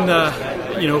 we've been,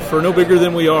 for no bigger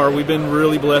than we are, we've been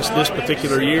really blessed this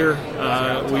particular year.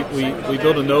 We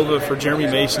built a Nova for Jeremy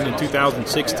Mason in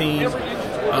 2016.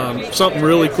 Something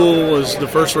really cool was the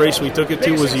first race we took it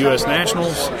to was the U.S.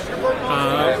 Nationals.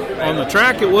 On the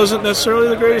track, it wasn't necessarily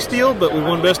the greatest deal, but we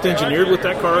won Best Engineered with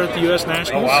that car at the U.S.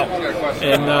 Nationals. Oh, wow.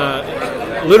 And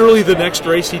literally the next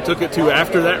race he took it to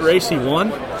after that race, he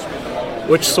won,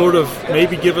 which sort of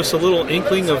maybe give us a little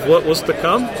inkling of what was to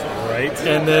come. Right.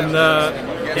 And then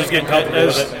He's getting comfortable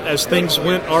with it. as things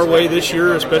went our way this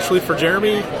year, especially for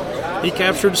Jeremy, he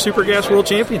captured the Super Gas World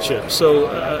Championship. So,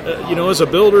 as a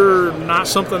builder, not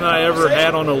something I ever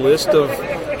had on a list of,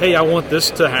 hey, I want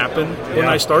this to happen when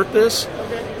I start this.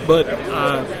 But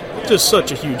just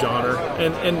such a huge honor.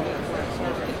 And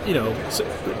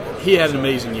he had an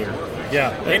amazing year.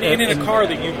 Yeah, and in a car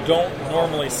that you don't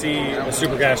normally see a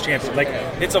Super Gas champion. Like,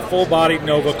 it's a full-bodied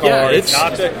Nova car. Yeah, it's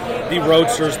not the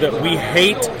roadsters that we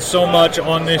hate so much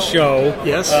on this show.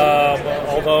 Yes.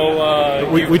 Although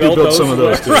we do build some of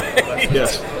those, too. Right?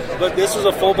 Yes. But this was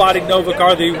a full-bodied Nova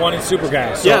car that he won in Super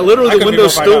Gas. So literally the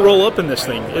windows still roll up in this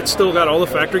thing. It's still got all the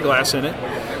factory glass in it.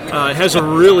 It has a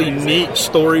really neat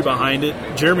story behind it.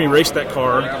 Jeremy raced that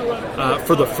car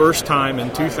for the first time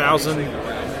in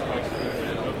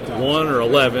 2001 or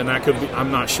 11.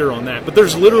 I'm not sure on that. But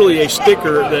there's literally a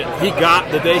sticker that he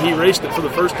got the day he raced it for the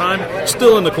first time,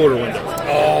 still in the quarter window.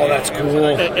 Oh, that's cool.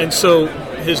 And so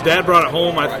his dad brought it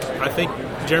home. I think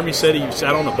Jeremy said he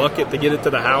sat on a bucket to get it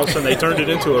to the house, and they turned it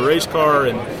into a race car.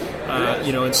 And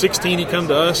in 16 he come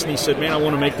to us and he said, "Man, I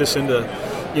want to make this into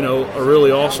a really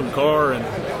awesome car." And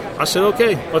I said,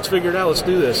 "Okay, let's figure it out. Let's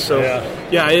do this." So,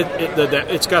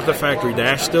 it's got the factory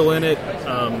dash still in it.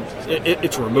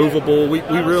 It's removable. We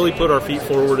really put our feet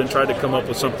forward and tried to come up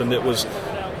with something that was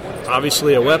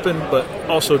obviously a weapon, but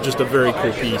also just a very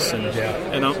cool piece.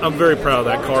 And I'm very proud of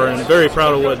that car, and very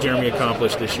proud of what Jeremy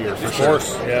accomplished this year. For sure. Of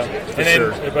course,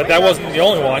 but that wasn't the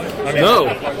only one. I mean,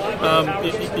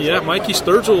 no. Mikey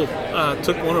Sturgill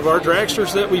took one of our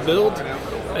dragsters that we built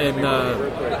and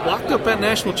locked up that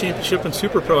national championship in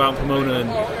Super Pro out in Pomona, and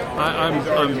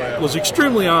I was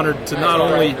extremely honored to not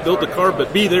only build the car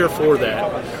but be there for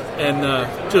that.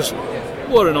 And just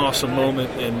what an awesome moment.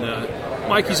 And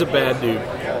Mikey's a bad dude.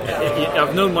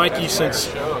 I've known Mikey since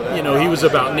he was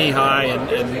about knee high, and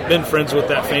been friends with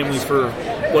that family for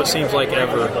what seems like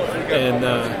ever. And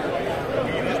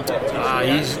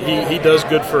he does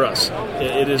good for us.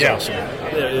 It is awesome.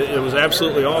 It was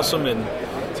absolutely awesome, and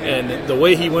the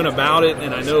way he went about it.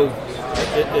 And I know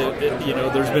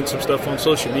there's been some stuff on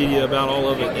social media about all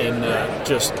of it, and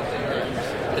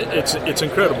it's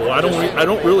incredible. I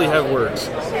don't really have words.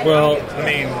 Well, I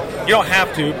mean, you don't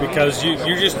have to, because you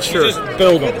just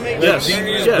build them. Yes. You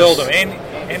just build them,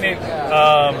 and it,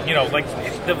 like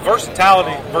the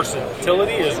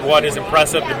versatility is what is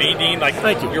impressive to me, Dean. Like,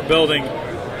 thank you. You're building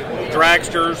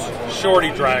dragsters, shorty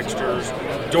dragsters,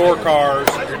 door cars.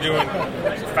 You're doing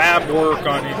fab work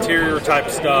on interior type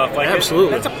stuff. Like,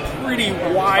 absolutely, that's a pretty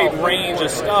wide range of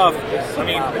stuff. I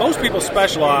mean, most people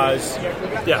specialize.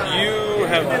 Yeah. You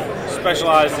have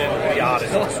specialized in the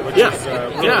oddities, which is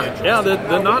really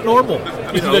the not normal.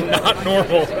 The not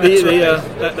normal.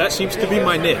 That seems to be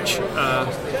my niche.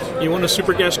 You want a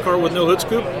super gas car with no hood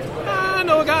scoop? I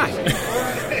know a guy.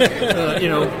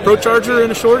 Pro Charger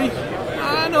and a shorty?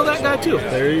 I know that guy too.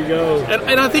 There you go.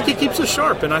 And I think it keeps us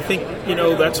sharp. And I think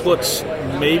that's what's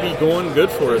maybe going good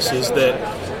for us, is that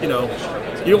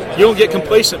you don't get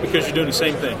complacent because you're doing the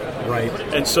same thing. Right.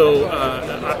 And so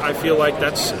I feel like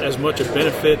that's as much a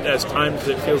benefit as times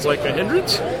it feels like a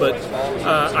hindrance. But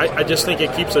I just think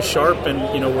it keeps us sharp, and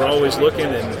we're always looking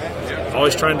and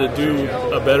always trying to do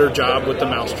a better job with the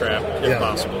mousetrap if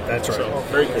possible. That's right. So,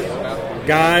 very cool.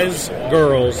 Guys,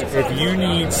 girls, if you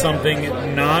need something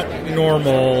not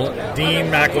normal, Dean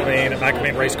Mcilvain at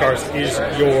Mcilvain Race Cars is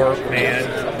your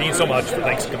man. Dean, so much.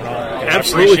 Thanks for coming on.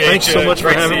 Absolutely. Thanks so much for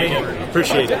having me.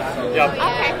 Appreciate it. Yep.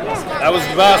 That was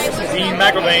the best. Dean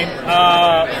Mcilvain.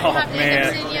 Oh,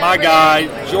 man. My guy,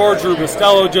 George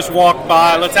Rubistello, just walked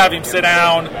by. Let's have him sit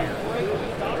down.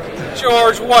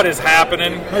 George, what is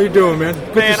happening? How you doing, man?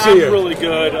 Good to see I'm you. Really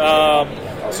good.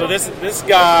 So this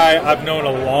guy I've known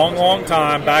a long, long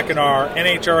time, back in our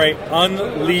NHRA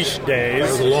Unleashed days.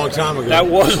 That was a long time ago. That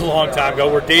was a long time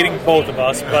ago. We're dating both of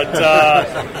us, but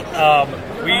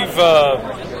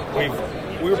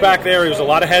we were back there. It was a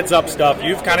lot of heads-up stuff.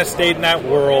 You've kind of stayed in that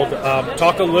world.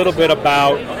 Talk a little bit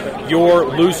about your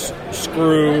loose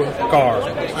screw car.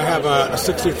 I have a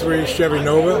 63 Chevy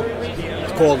Nova.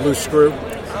 It's called Loose Screw.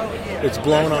 It's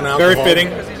blown on alcohol. Very fitting.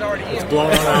 It's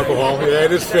blown on alcohol. Yeah,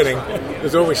 it is fitting.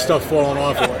 There's always stuff falling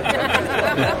off of it.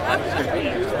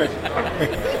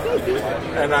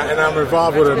 and I'm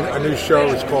involved with a new show.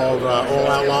 It's called All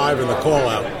Out Live and the Call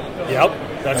Out.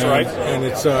 Yep, that's right. And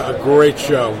it's a great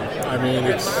show. I mean,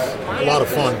 it's a lot of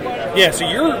fun. Yeah, so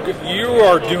you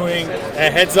are doing a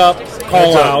heads-up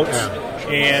call-out,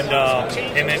 and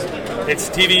then it's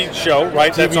a TV show,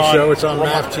 right? TV show. It's on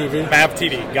MAV TV. MAV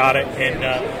TV, got it. And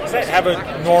does that have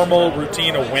a normal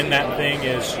routine of when that thing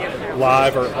is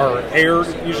live or aired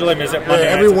usually? I mean, is it Monday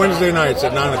every Wednesday nights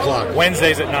at 9 o'clock.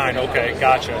 Wednesdays at 9, okay,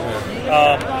 gotcha.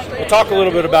 We'll talk a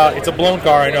little bit about, it's a blown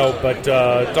car, I know, but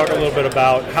talk a little bit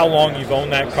about how long you've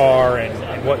owned that car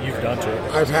and what you've done to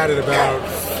it. I've had it about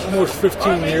almost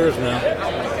 15 years now.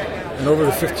 And over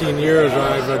the 15 years,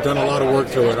 I've done a lot of work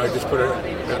to it. I just put it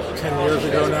about 10 years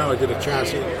ago now. I did a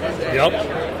chassis. Yep.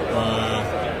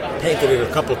 Painted it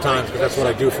a couple of times because that's what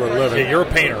I do for a living. Yeah, you're a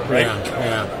painter, right?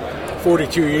 Yeah.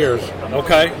 42 years.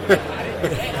 Okay.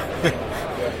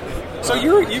 So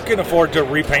you can afford to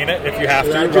repaint it if you have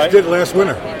to, I right? just did last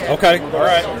winter. Okay, all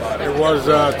right. It was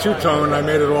two-tone. I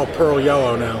made it all pearl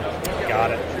yellow now.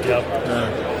 Got it. Yep.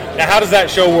 Now, how does that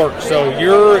show work? So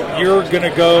you're going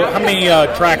to go. How many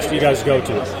tracks do you guys go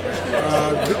to?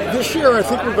 This year, I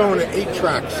think we're going to 8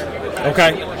 tracks.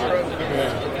 Okay.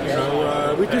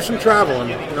 Yeah. We do some traveling.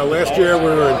 Last year we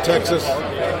were in Texas.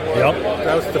 Yep.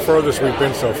 That was the furthest we've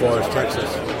been so far is Texas.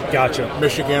 Gotcha.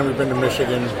 Michigan. We've been to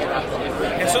Michigan.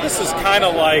 And so this is kind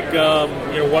of like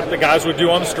what the guys would do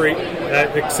on the street,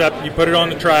 except you put it on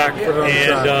the track,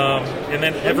 and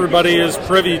then everybody is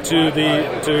privy to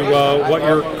what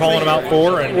you're calling them out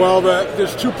for. And well,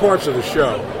 there's 2 parts of the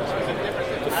show.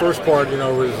 The first part, is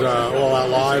All Out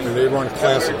Live, and they run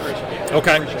classics.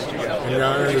 Okay. And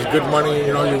there's good money.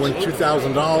 You win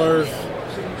 $2,000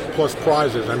 plus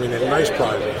prizes. I mean, and nice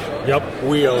prizes. Yep.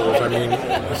 Wheels. I mean,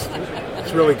 it's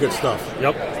It's really good stuff.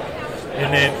 Yep.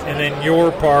 And then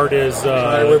your part is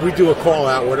we do a call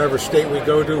out. Whatever state we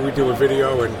go to, we do a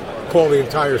video and call the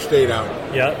entire state out.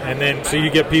 Yeah, and then so you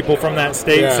get people from that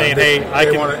state saying, "Hey,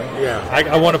 I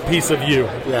want a piece of you."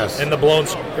 Yes. And the blown.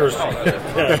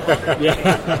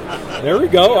 Yeah. There we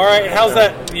go. All right. How's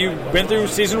that? You've been through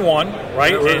season 1,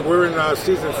 right? Yeah, we're in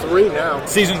season 3 now.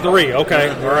 Season 3. Okay.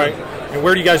 Yeah. All right. And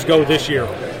where do you guys go this year?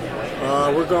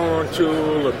 We're going to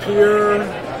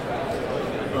Lapeer.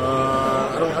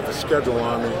 I don't have the schedule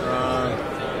on me.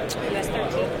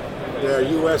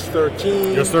 US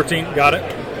 13. US 13. Got it.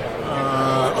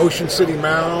 Ocean City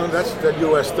Mound. That's the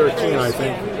US 13, I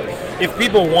think. If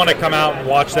people want to come out and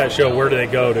watch that show, where do they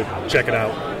go to check it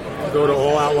out? Go to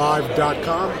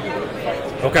alloutlive.com.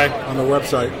 Okay. On the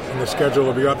website, and the schedule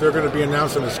will be up. They're going to be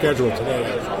announcing the schedule today.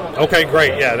 Okay,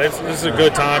 great. Yeah, this is a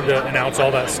good time to announce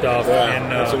all that stuff. Yeah,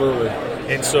 absolutely.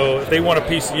 And so if they want a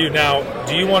piece of you now,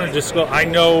 do you want to disclose? I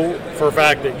know for a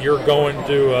fact that you're going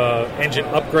to engine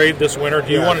upgrade this winter.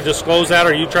 Do you want to disclose that,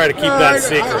 or you try to keep that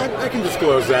secret? I can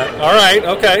disclose that. All right,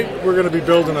 okay. We're going to be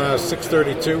building a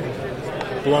 632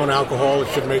 blown alcohol. It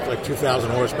should make like 2,000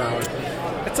 horsepower.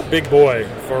 That's a big boy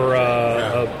for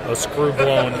a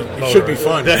screw-blown motor. It should be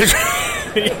fun.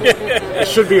 It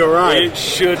should be a ride. It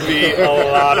should be a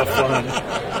lot of fun.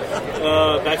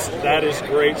 That is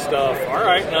great stuff. All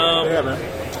right. Yeah,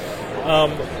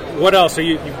 man. What else? Are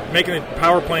you making the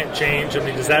power plant change? I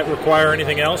mean, does that require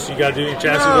anything else? You got to do any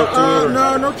chassis work to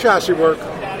it? No chassis work.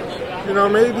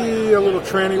 Maybe a little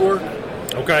tranny work.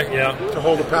 Okay, yeah. To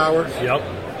hold the power. Yep.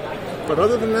 But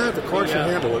other than that, the car should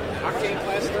handle it.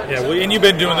 Yeah, well, and you've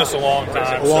been doing this a long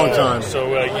time. A long time.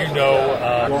 So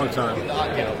a long time.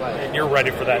 And you're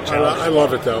ready for that challenge. I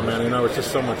love it, though, man. It's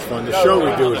just so much fun. The show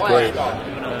we do is great.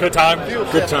 Good time?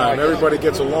 Good time. Everybody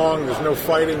gets along. There's no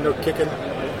fighting, no kicking.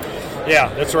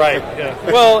 Yeah, that's right. Yeah.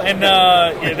 Well, and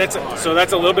that's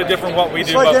a little bit different what we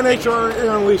do. It's like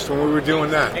NHR Unleashed when we were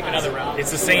doing that.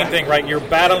 It's the same thing, right? You're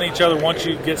battling each other once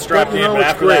you get strapped in, but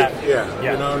after great. that,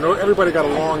 yeah. Everybody got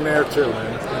along there too,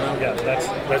 man. Yeah,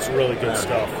 that's really good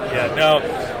stuff. Yeah,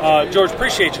 no, George,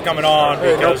 appreciate you coming on.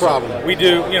 Hey, no problem. We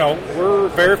do, we're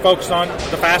very focused on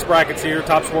the fast brackets here,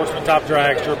 top sportsman, top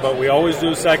dragster, but we always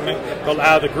do a segment called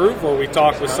Out of the Groove where we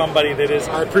talk with somebody that is.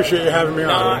 I appreciate you having me on.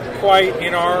 Not quite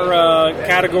in our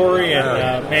category,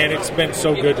 and man, it's been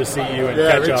so good to see you and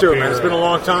catch me up too, here. man. It's been a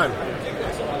long time.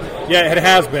 Yeah, it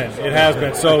has been. It has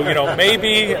been. So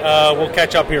maybe we'll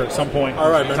catch up here at some point. All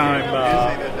right, in time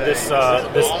this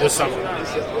summer.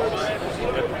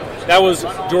 That was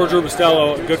George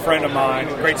Rubistello, a good friend of mine.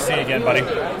 Great to see you again, buddy.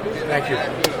 Thank you.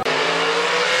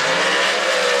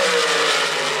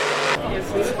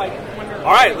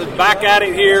 All right, let's back at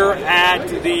it here at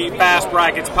the Fast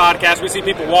Brackets podcast. We see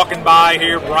people walking by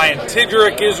here. Brian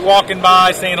Tidrick is walking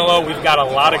by saying hello. We've got a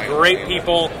lot of great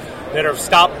people that have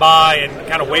stopped by and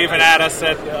kind of waving at us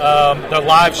at the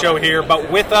live show here.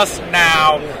 But with us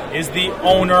now is the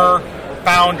owner,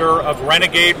 founder of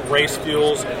Renegade Race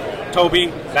Fuels, Toby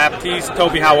Babtiste.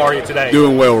 Toby, how are you today?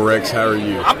 Doing well, Rex. How are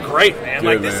you? I'm great, man.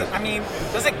 Good, this, man. I mean,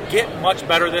 does it get much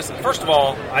better? First of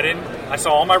all, I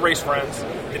saw all my race friends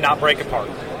did not break a part.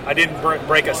 I didn't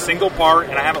break a single part,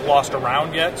 and I haven't lost a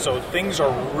round yet. So things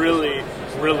are really,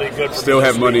 really good. Still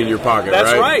have money in your pocket,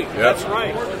 That's right? Yep. That's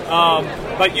right.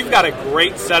 But you've got a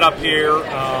great setup here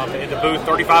in the booth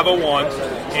 3501,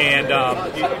 and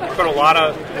you put a lot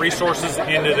of resources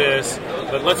into this.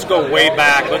 But let's go way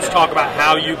back. Let's talk about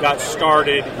how you got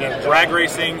started in drag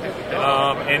racing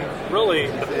and really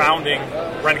the founding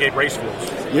Renegade Race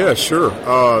Fuels. Yeah, sure.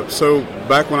 So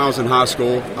back when I was in high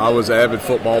school, I was an avid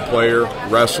football player,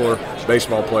 wrestler,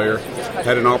 baseball player.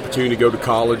 Had an opportunity to go to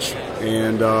college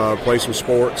and play some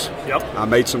sports. Yep. I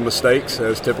made some mistakes,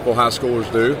 as typical high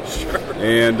schoolers do. Sure.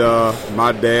 And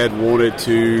my dad wanted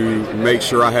to make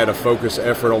sure I had a focused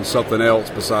effort on something else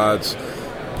besides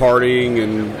partying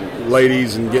and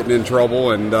ladies and getting in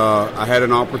trouble. And I had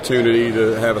an opportunity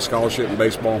to have a scholarship in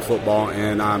baseball and football,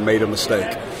 and I made a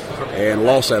mistake and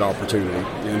lost that opportunity.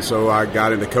 And so I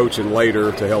got into coaching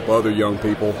later to help other young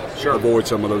people avoid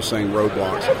some of those same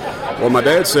roadblocks. Well, my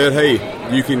dad said, hey,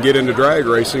 you can get into drag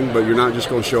racing, but you're not just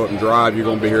going to show up and drive. You're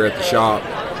going to be here at the shop,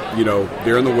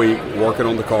 during the week, working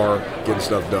on the car, getting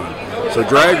stuff done. So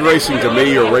drag racing to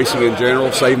me, or racing in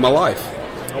general, saved my life.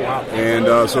 Oh, wow.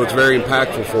 And so it's very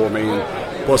impactful for me.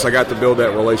 And plus, I got to build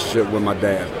that relationship with my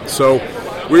dad. So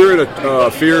we were in a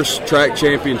fierce track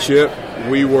championship.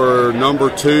 We were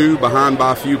number 2, behind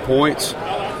by a few points.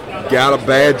 Got a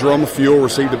bad drum of fuel,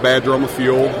 received a bad drum of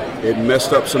fuel. It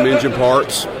messed up some engine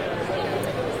parts.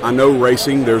 I know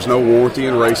racing, there's no warranty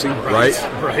in racing, right?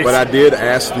 But I did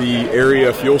ask the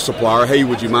area fuel supplier, hey,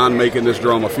 would you mind making this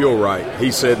drum of fuel right?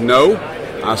 He said no.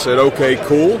 I said, okay,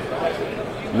 cool.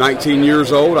 19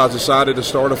 years old, I decided to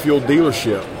start a fuel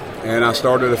dealership. And I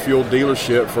started a fuel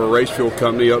dealership for a race fuel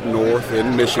company up north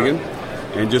in Michigan.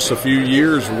 In just a few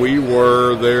years, we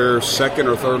were their second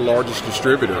or third largest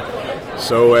distributor.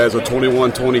 So as a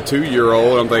 21,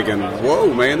 22-year-old, I'm thinking,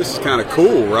 whoa, man, this is kind of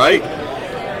cool, right?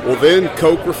 Well, then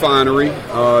Coke Refinery,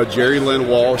 Jerry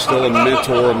Lindwall, still a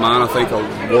mentor of mine, I think a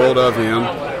world of him.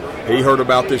 He heard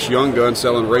about this young gun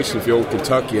selling racing fuel in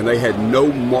Kentucky, and they had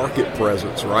no market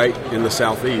presence, right, in the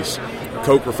southeast.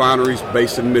 Coke Refinery's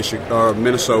based in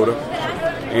Minnesota,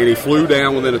 and he flew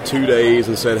down within 2 days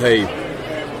and said, hey,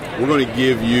 we're going to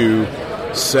give you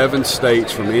 7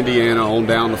 states from Indiana on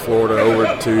down to Florida over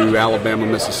to Alabama,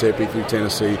 Mississippi, through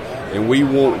Tennessee, and we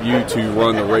want you to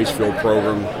run the race fuel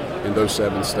program in those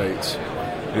 7 states.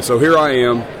 And so here I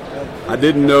am. I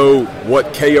didn't know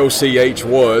what KOCH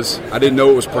was. I didn't know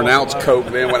it was pronounced Coke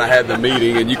then when I had the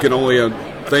meeting, and you can only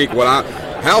think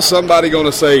how's somebody going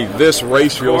to say this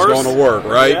race fuel is going to work,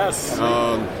 right? Yes.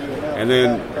 And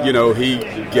then, he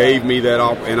gave me that,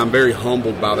 and I'm very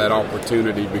humbled by that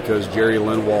opportunity because Jerry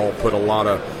Lindwall put a lot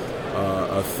of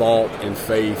thought and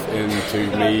faith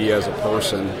into me as a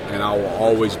person, and I will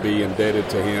always be indebted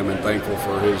to him and thankful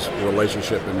for his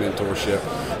relationship and mentorship.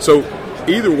 So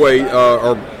either way,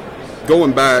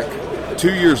 going back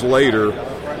 2 years later,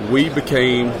 we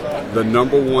became the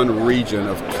 #1 region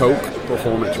of Coke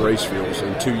Performance Race Fuels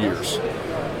in 2 years.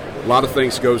 A lot of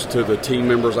thanks goes to the team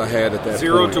members I had at that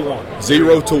 0 point. 0 to 1.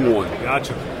 0 to 1.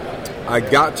 Gotcha. I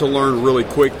got to learn really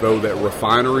quick, though, that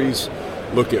refineries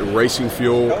look at racing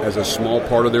fuel as a small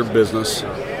part of their business.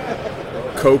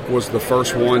 Coke was the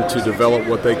first one to develop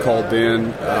what they called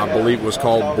then, I believe it was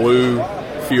called blue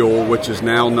fuel, which is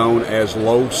now known as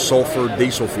low sulfur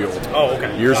diesel fuel. Oh,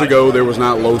 okay. Years ago, there was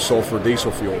not low sulfur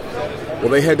diesel fuel. Well,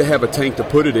 they had to have a tank to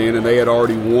put it in, and they had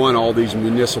already won all these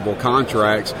municipal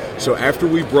contracts. So after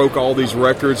we broke all these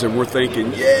records and we're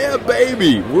thinking, yeah,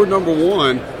 baby, we're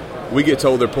 #1, we get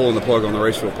told they're pulling the plug on the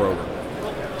race fuel program.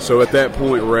 So at that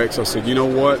point, Rex, I said, you know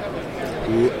what?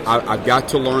 I've got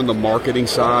to learn the marketing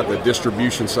side, the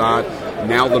distribution side,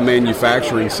 now the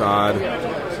manufacturing side.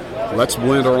 Let's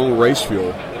blend our own race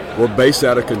fuel. We're based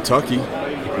out of Kentucky.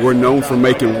 We're known for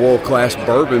making world-class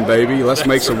bourbon, baby. Let's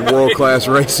make some world-class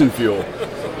racing fuel.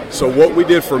 So what we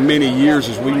did for many years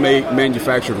is we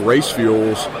manufactured race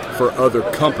fuels for other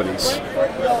companies.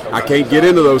 I can't get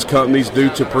into those companies due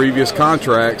to previous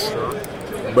contracts,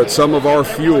 but some of our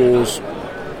fuels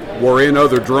were in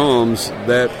other drums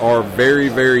that are very,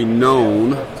 very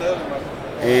known,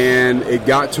 and it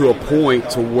got to a point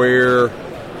to where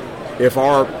if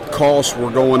our costs were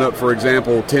going up, for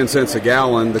example, 10 cents a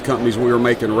gallon, the companies we were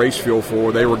making race fuel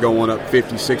for, they were going up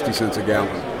 50, 60 cents a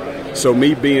gallon. So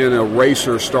me being a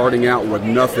racer starting out with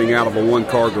nothing out of a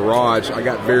one-car garage, I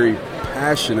got very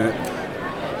passionate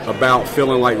about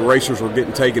feeling like racers were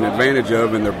getting taken advantage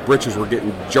of and their britches were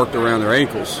getting jerked around their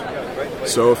ankles.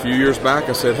 So a few years back,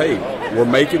 I said, hey, we're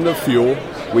making the fuel.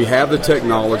 We have the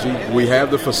technology. We have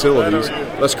the facilities.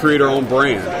 Let's create our own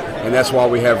brand. And that's why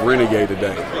we have Renegade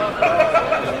today.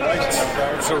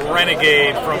 So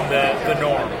Renegade from the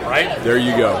norm, right? There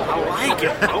you go. I like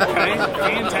it. Okay,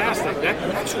 fantastic.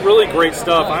 That's really great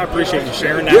stuff. I appreciate you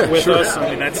sharing that with us. I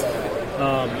mean, that's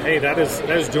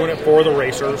that is doing it for the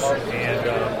racers,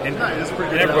 and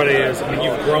everybody is. I mean,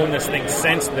 you've grown this thing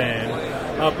since then,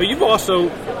 but you've also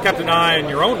kept an eye on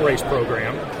your own race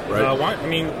program. Right.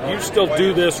 You still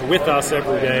do this with us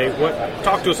every day.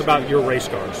 Talk to us about your race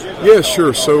cars. Yeah,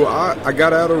 sure. So I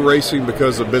got out of racing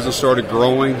because the business started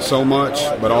growing so much,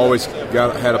 but I always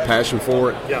had a passion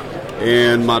for it. Yeah.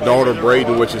 And my daughter,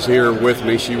 Braden, which is here with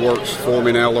me, she works for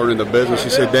me now learning the business.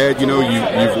 She said, Dad,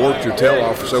 you've worked your tail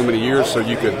off for so many years so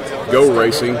you could go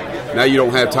racing. Now you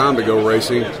don't have time to go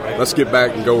racing. Let's get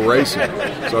back and go racing.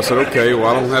 So I said, okay, well,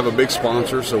 I don't have a big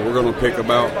sponsor, so we're going to pick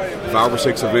about 5 or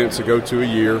 6 events to go to a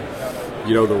year.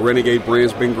 The Renegade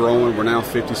brand's been growing. We're now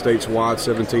 50 states wide,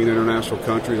 17 international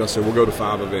countries. I said, we'll go to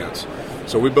 5 events.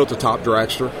 So we built a top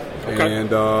dragster,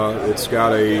 and it's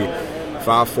got a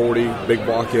 540 big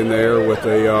block in there with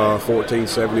a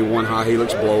 1471 high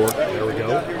helix blower. There we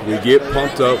go. We get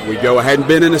pumped up. We go. I hadn't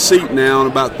been in a seat now in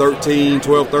about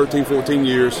 12, 13, 14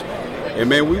 years. And,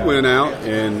 man, we went out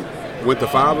and went to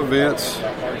 5 events,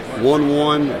 won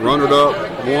one,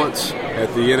 runner-up once at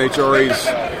the NHRA's.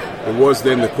 It was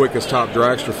then the quickest top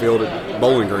dragster field at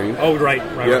Bowling Green. Oh, right.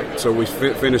 Yep. So we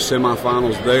finished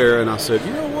semifinals there, and I said,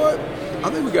 you know what? I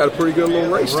think we got a pretty good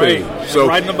little race team. So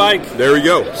riding a bike. There we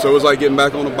go. So it was like getting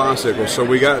back on a bicycle. So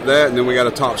we got that, and then we got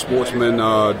a Top Sportsman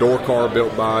door car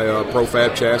built by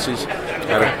Profab Chassis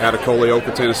out of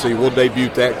Colioca, Tennessee. We'll debut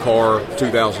that car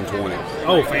 2020.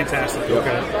 Oh, fantastic. Yep.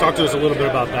 Okay. Talk to us a little bit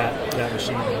about that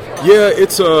machine. Yeah,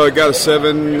 it's got a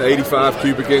 785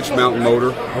 cubic inch mountain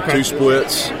motor, 2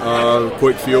 splits,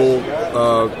 quick fuel,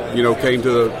 came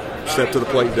to the step to the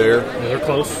plate there. Yeah, they're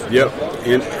close. Yep.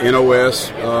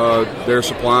 NOS, they're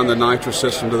supplying the nitrous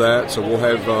system to that, so we'll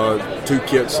have 2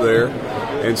 kits there.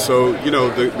 And so,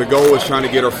 the goal is trying to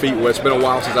get our feet wet. It's been a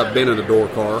while since I've been in a door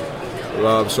car.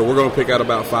 So we're going to pick out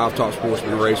about 5 Top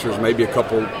Sportsman racers, maybe a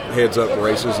couple heads-up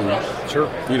races, and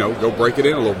go break it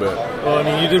in a little bit. Well, I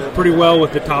mean, you did pretty well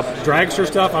with the Top Dragster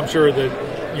stuff. I'm sure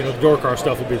that the door car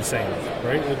stuff will be the same,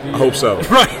 right? I hope so.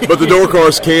 Right. But the door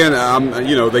cars can,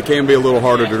 they can be a little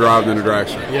harder to drive than a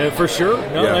dragster. Yeah, for sure.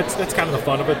 No, that's kind of the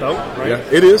fun of it, though, right? Yeah,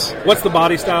 it is. What's the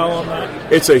body style on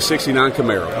that? It's a 69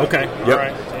 Camaro. Okay. Yep. All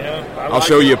right. Yeah, I'll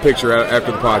show you a picture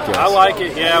after the podcast. I like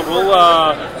it. Yeah, we'll.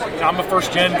 I'm a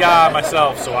first gen guy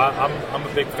myself, so I'm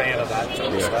a big fan of that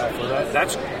type of stuff. So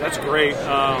that's great.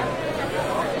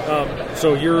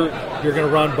 So you're going to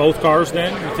run both cars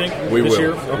then? You think this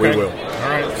year? Okay. We will. All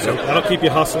right. So that'll keep you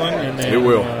hustling, and then it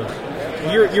will.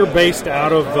 You're based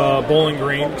out of Bowling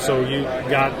Green, so you've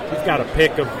got a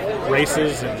pick of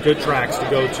races and good tracks to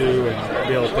go to, and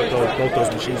be able to put both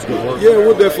those machines to work. Yeah,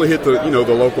 we'll definitely hit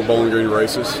the local Bowling Green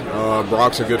races.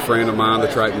 Brock's a good friend of mine, the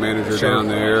track manager down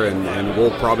there, and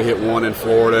we'll probably hit one in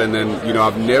Florida. And then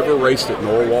I've never raced at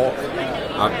Norwalk,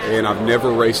 and I've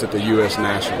never raced at the U.S.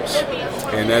 Nationals,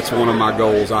 and that's one of my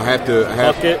goals. I have to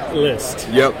bucket list.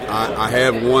 Yep, I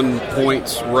have 1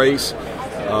 points race,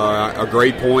 a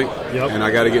grade point, and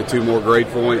I got to get 2 more grade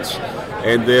points.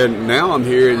 And then now I'm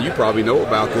here, and you probably know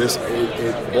about this.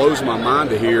 It blows my mind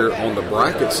to hear on the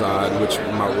bracket side, which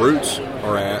my roots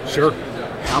are at. Sure.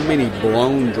 How many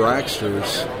blown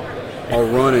dragsters are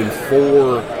running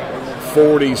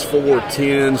 440s,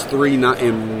 410s, 39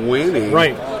 and winning?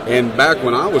 Right. And back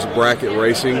when I was bracket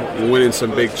racing, winning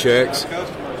some big checks,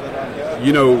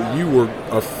 you were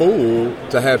a fool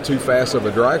to have too fast of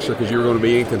a dragster because you were going to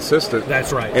be inconsistent.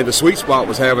 That's right. And the sweet spot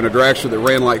was having a dragster that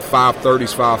ran like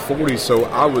 530s, 540s. So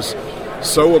I was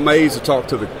so amazed to talk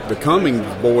to the Cummings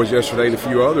boys yesterday and a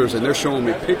few others, and they're showing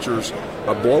me pictures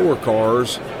of blower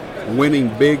cars winning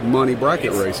big money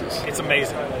bracket races. It's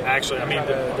amazing, actually. I mean,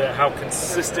 how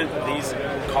consistent these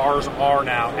cars are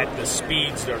now at the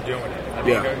speeds they're doing it. I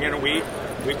mean,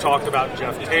 we talked about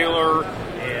Jeff Taylor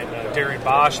and Darian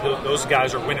Bosch. Those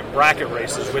guys are winning bracket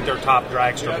races with their top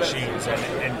dragster machines,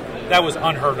 and that was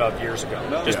unheard of years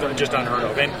ago. Just unheard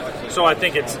of. And so I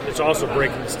think it's also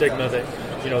breaking the stigma that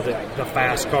the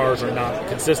fast cars are not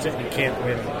consistent. You can't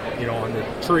win on the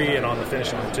tree and on the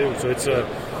finish line too. So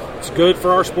it's good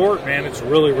for our sport, man. It's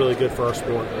really, really good for our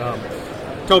sport.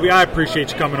 Toby, I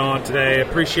appreciate you coming on today. I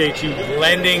appreciate you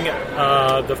lending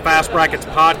the Fast Brackets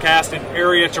podcast an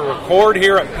area to record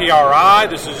here at PRI.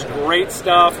 This is great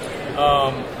stuff.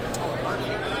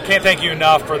 Can't thank you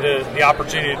enough for the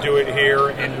opportunity to do it here,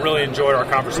 and really enjoyed our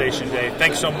conversation today.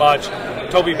 Thanks so much.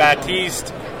 Toby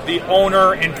Babtiste, the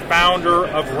owner and founder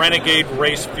of Renegade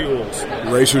Race Fuels.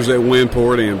 Racers that win,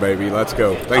 pour it in, baby. Let's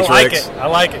go. Thanks, Rex. I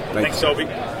like it. Thanks, Toby.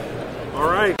 All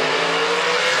right.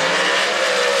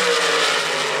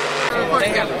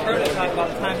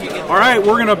 All right,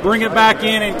 we're going to bring it back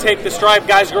in and take the stripe.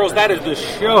 Guys, girls, that is the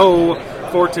show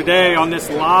for today on this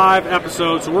live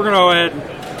episode. So we're going to go ahead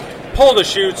and pull the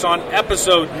chutes on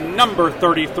episode number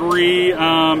 33.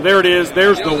 There it is.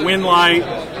 There's the win light.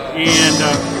 And,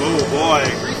 oh, boy.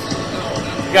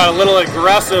 We got a little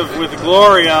aggressive with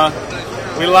Gloria.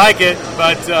 We like it,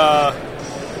 but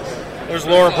there's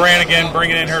Laura Branigan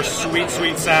bringing in her sweet,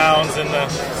 sweet sounds and the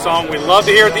song we love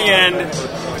to hear at the end.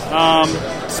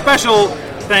 Special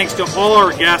thanks to all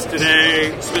our guests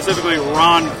today, specifically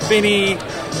Ron Finney,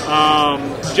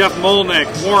 Jeff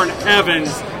Melnick, Warren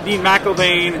Evans, Dean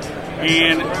Mcilvain,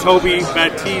 and Toby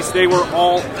Babtiste. They were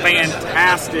all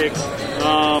fantastic.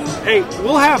 Hey,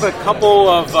 we'll have a couple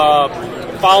of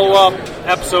follow-up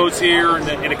episodes here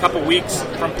in a couple weeks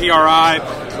from PRI,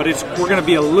 but we're going to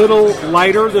be a little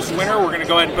lighter this winter. We're going to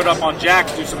go ahead and put up on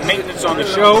jacks, do some maintenance on the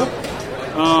show.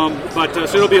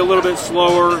 So it'll be a little bit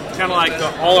slower, kind of like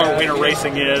all our winter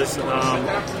racing is.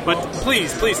 But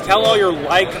please tell all your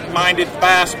like-minded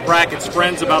Fast Brackets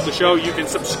friends about the show. You can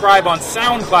subscribe on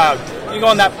SoundCloud. You can go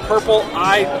on that purple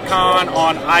icon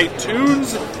on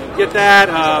iTunes. Get that,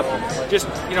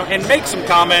 and make some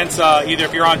comments. Either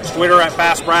if you're on Twitter at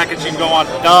Fast Brackets, you can go on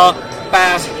the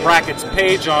Fast Brackets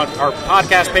page on our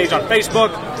podcast page on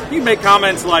Facebook. You can make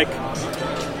comments like,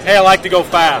 hey, I like to go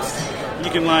fast. You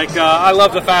can I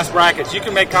love the fast brackets. You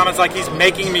can make comments like he's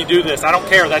making me do this. I don't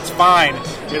care. That's fine.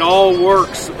 It all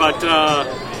works. But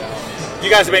you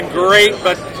guys have been great.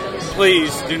 But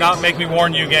please do not make me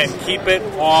warn you again. Keep it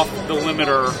off the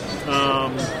limiter.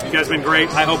 You guys have been great.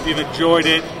 I hope you've enjoyed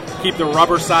it. Keep the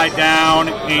rubber side down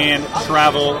and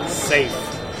travel safe.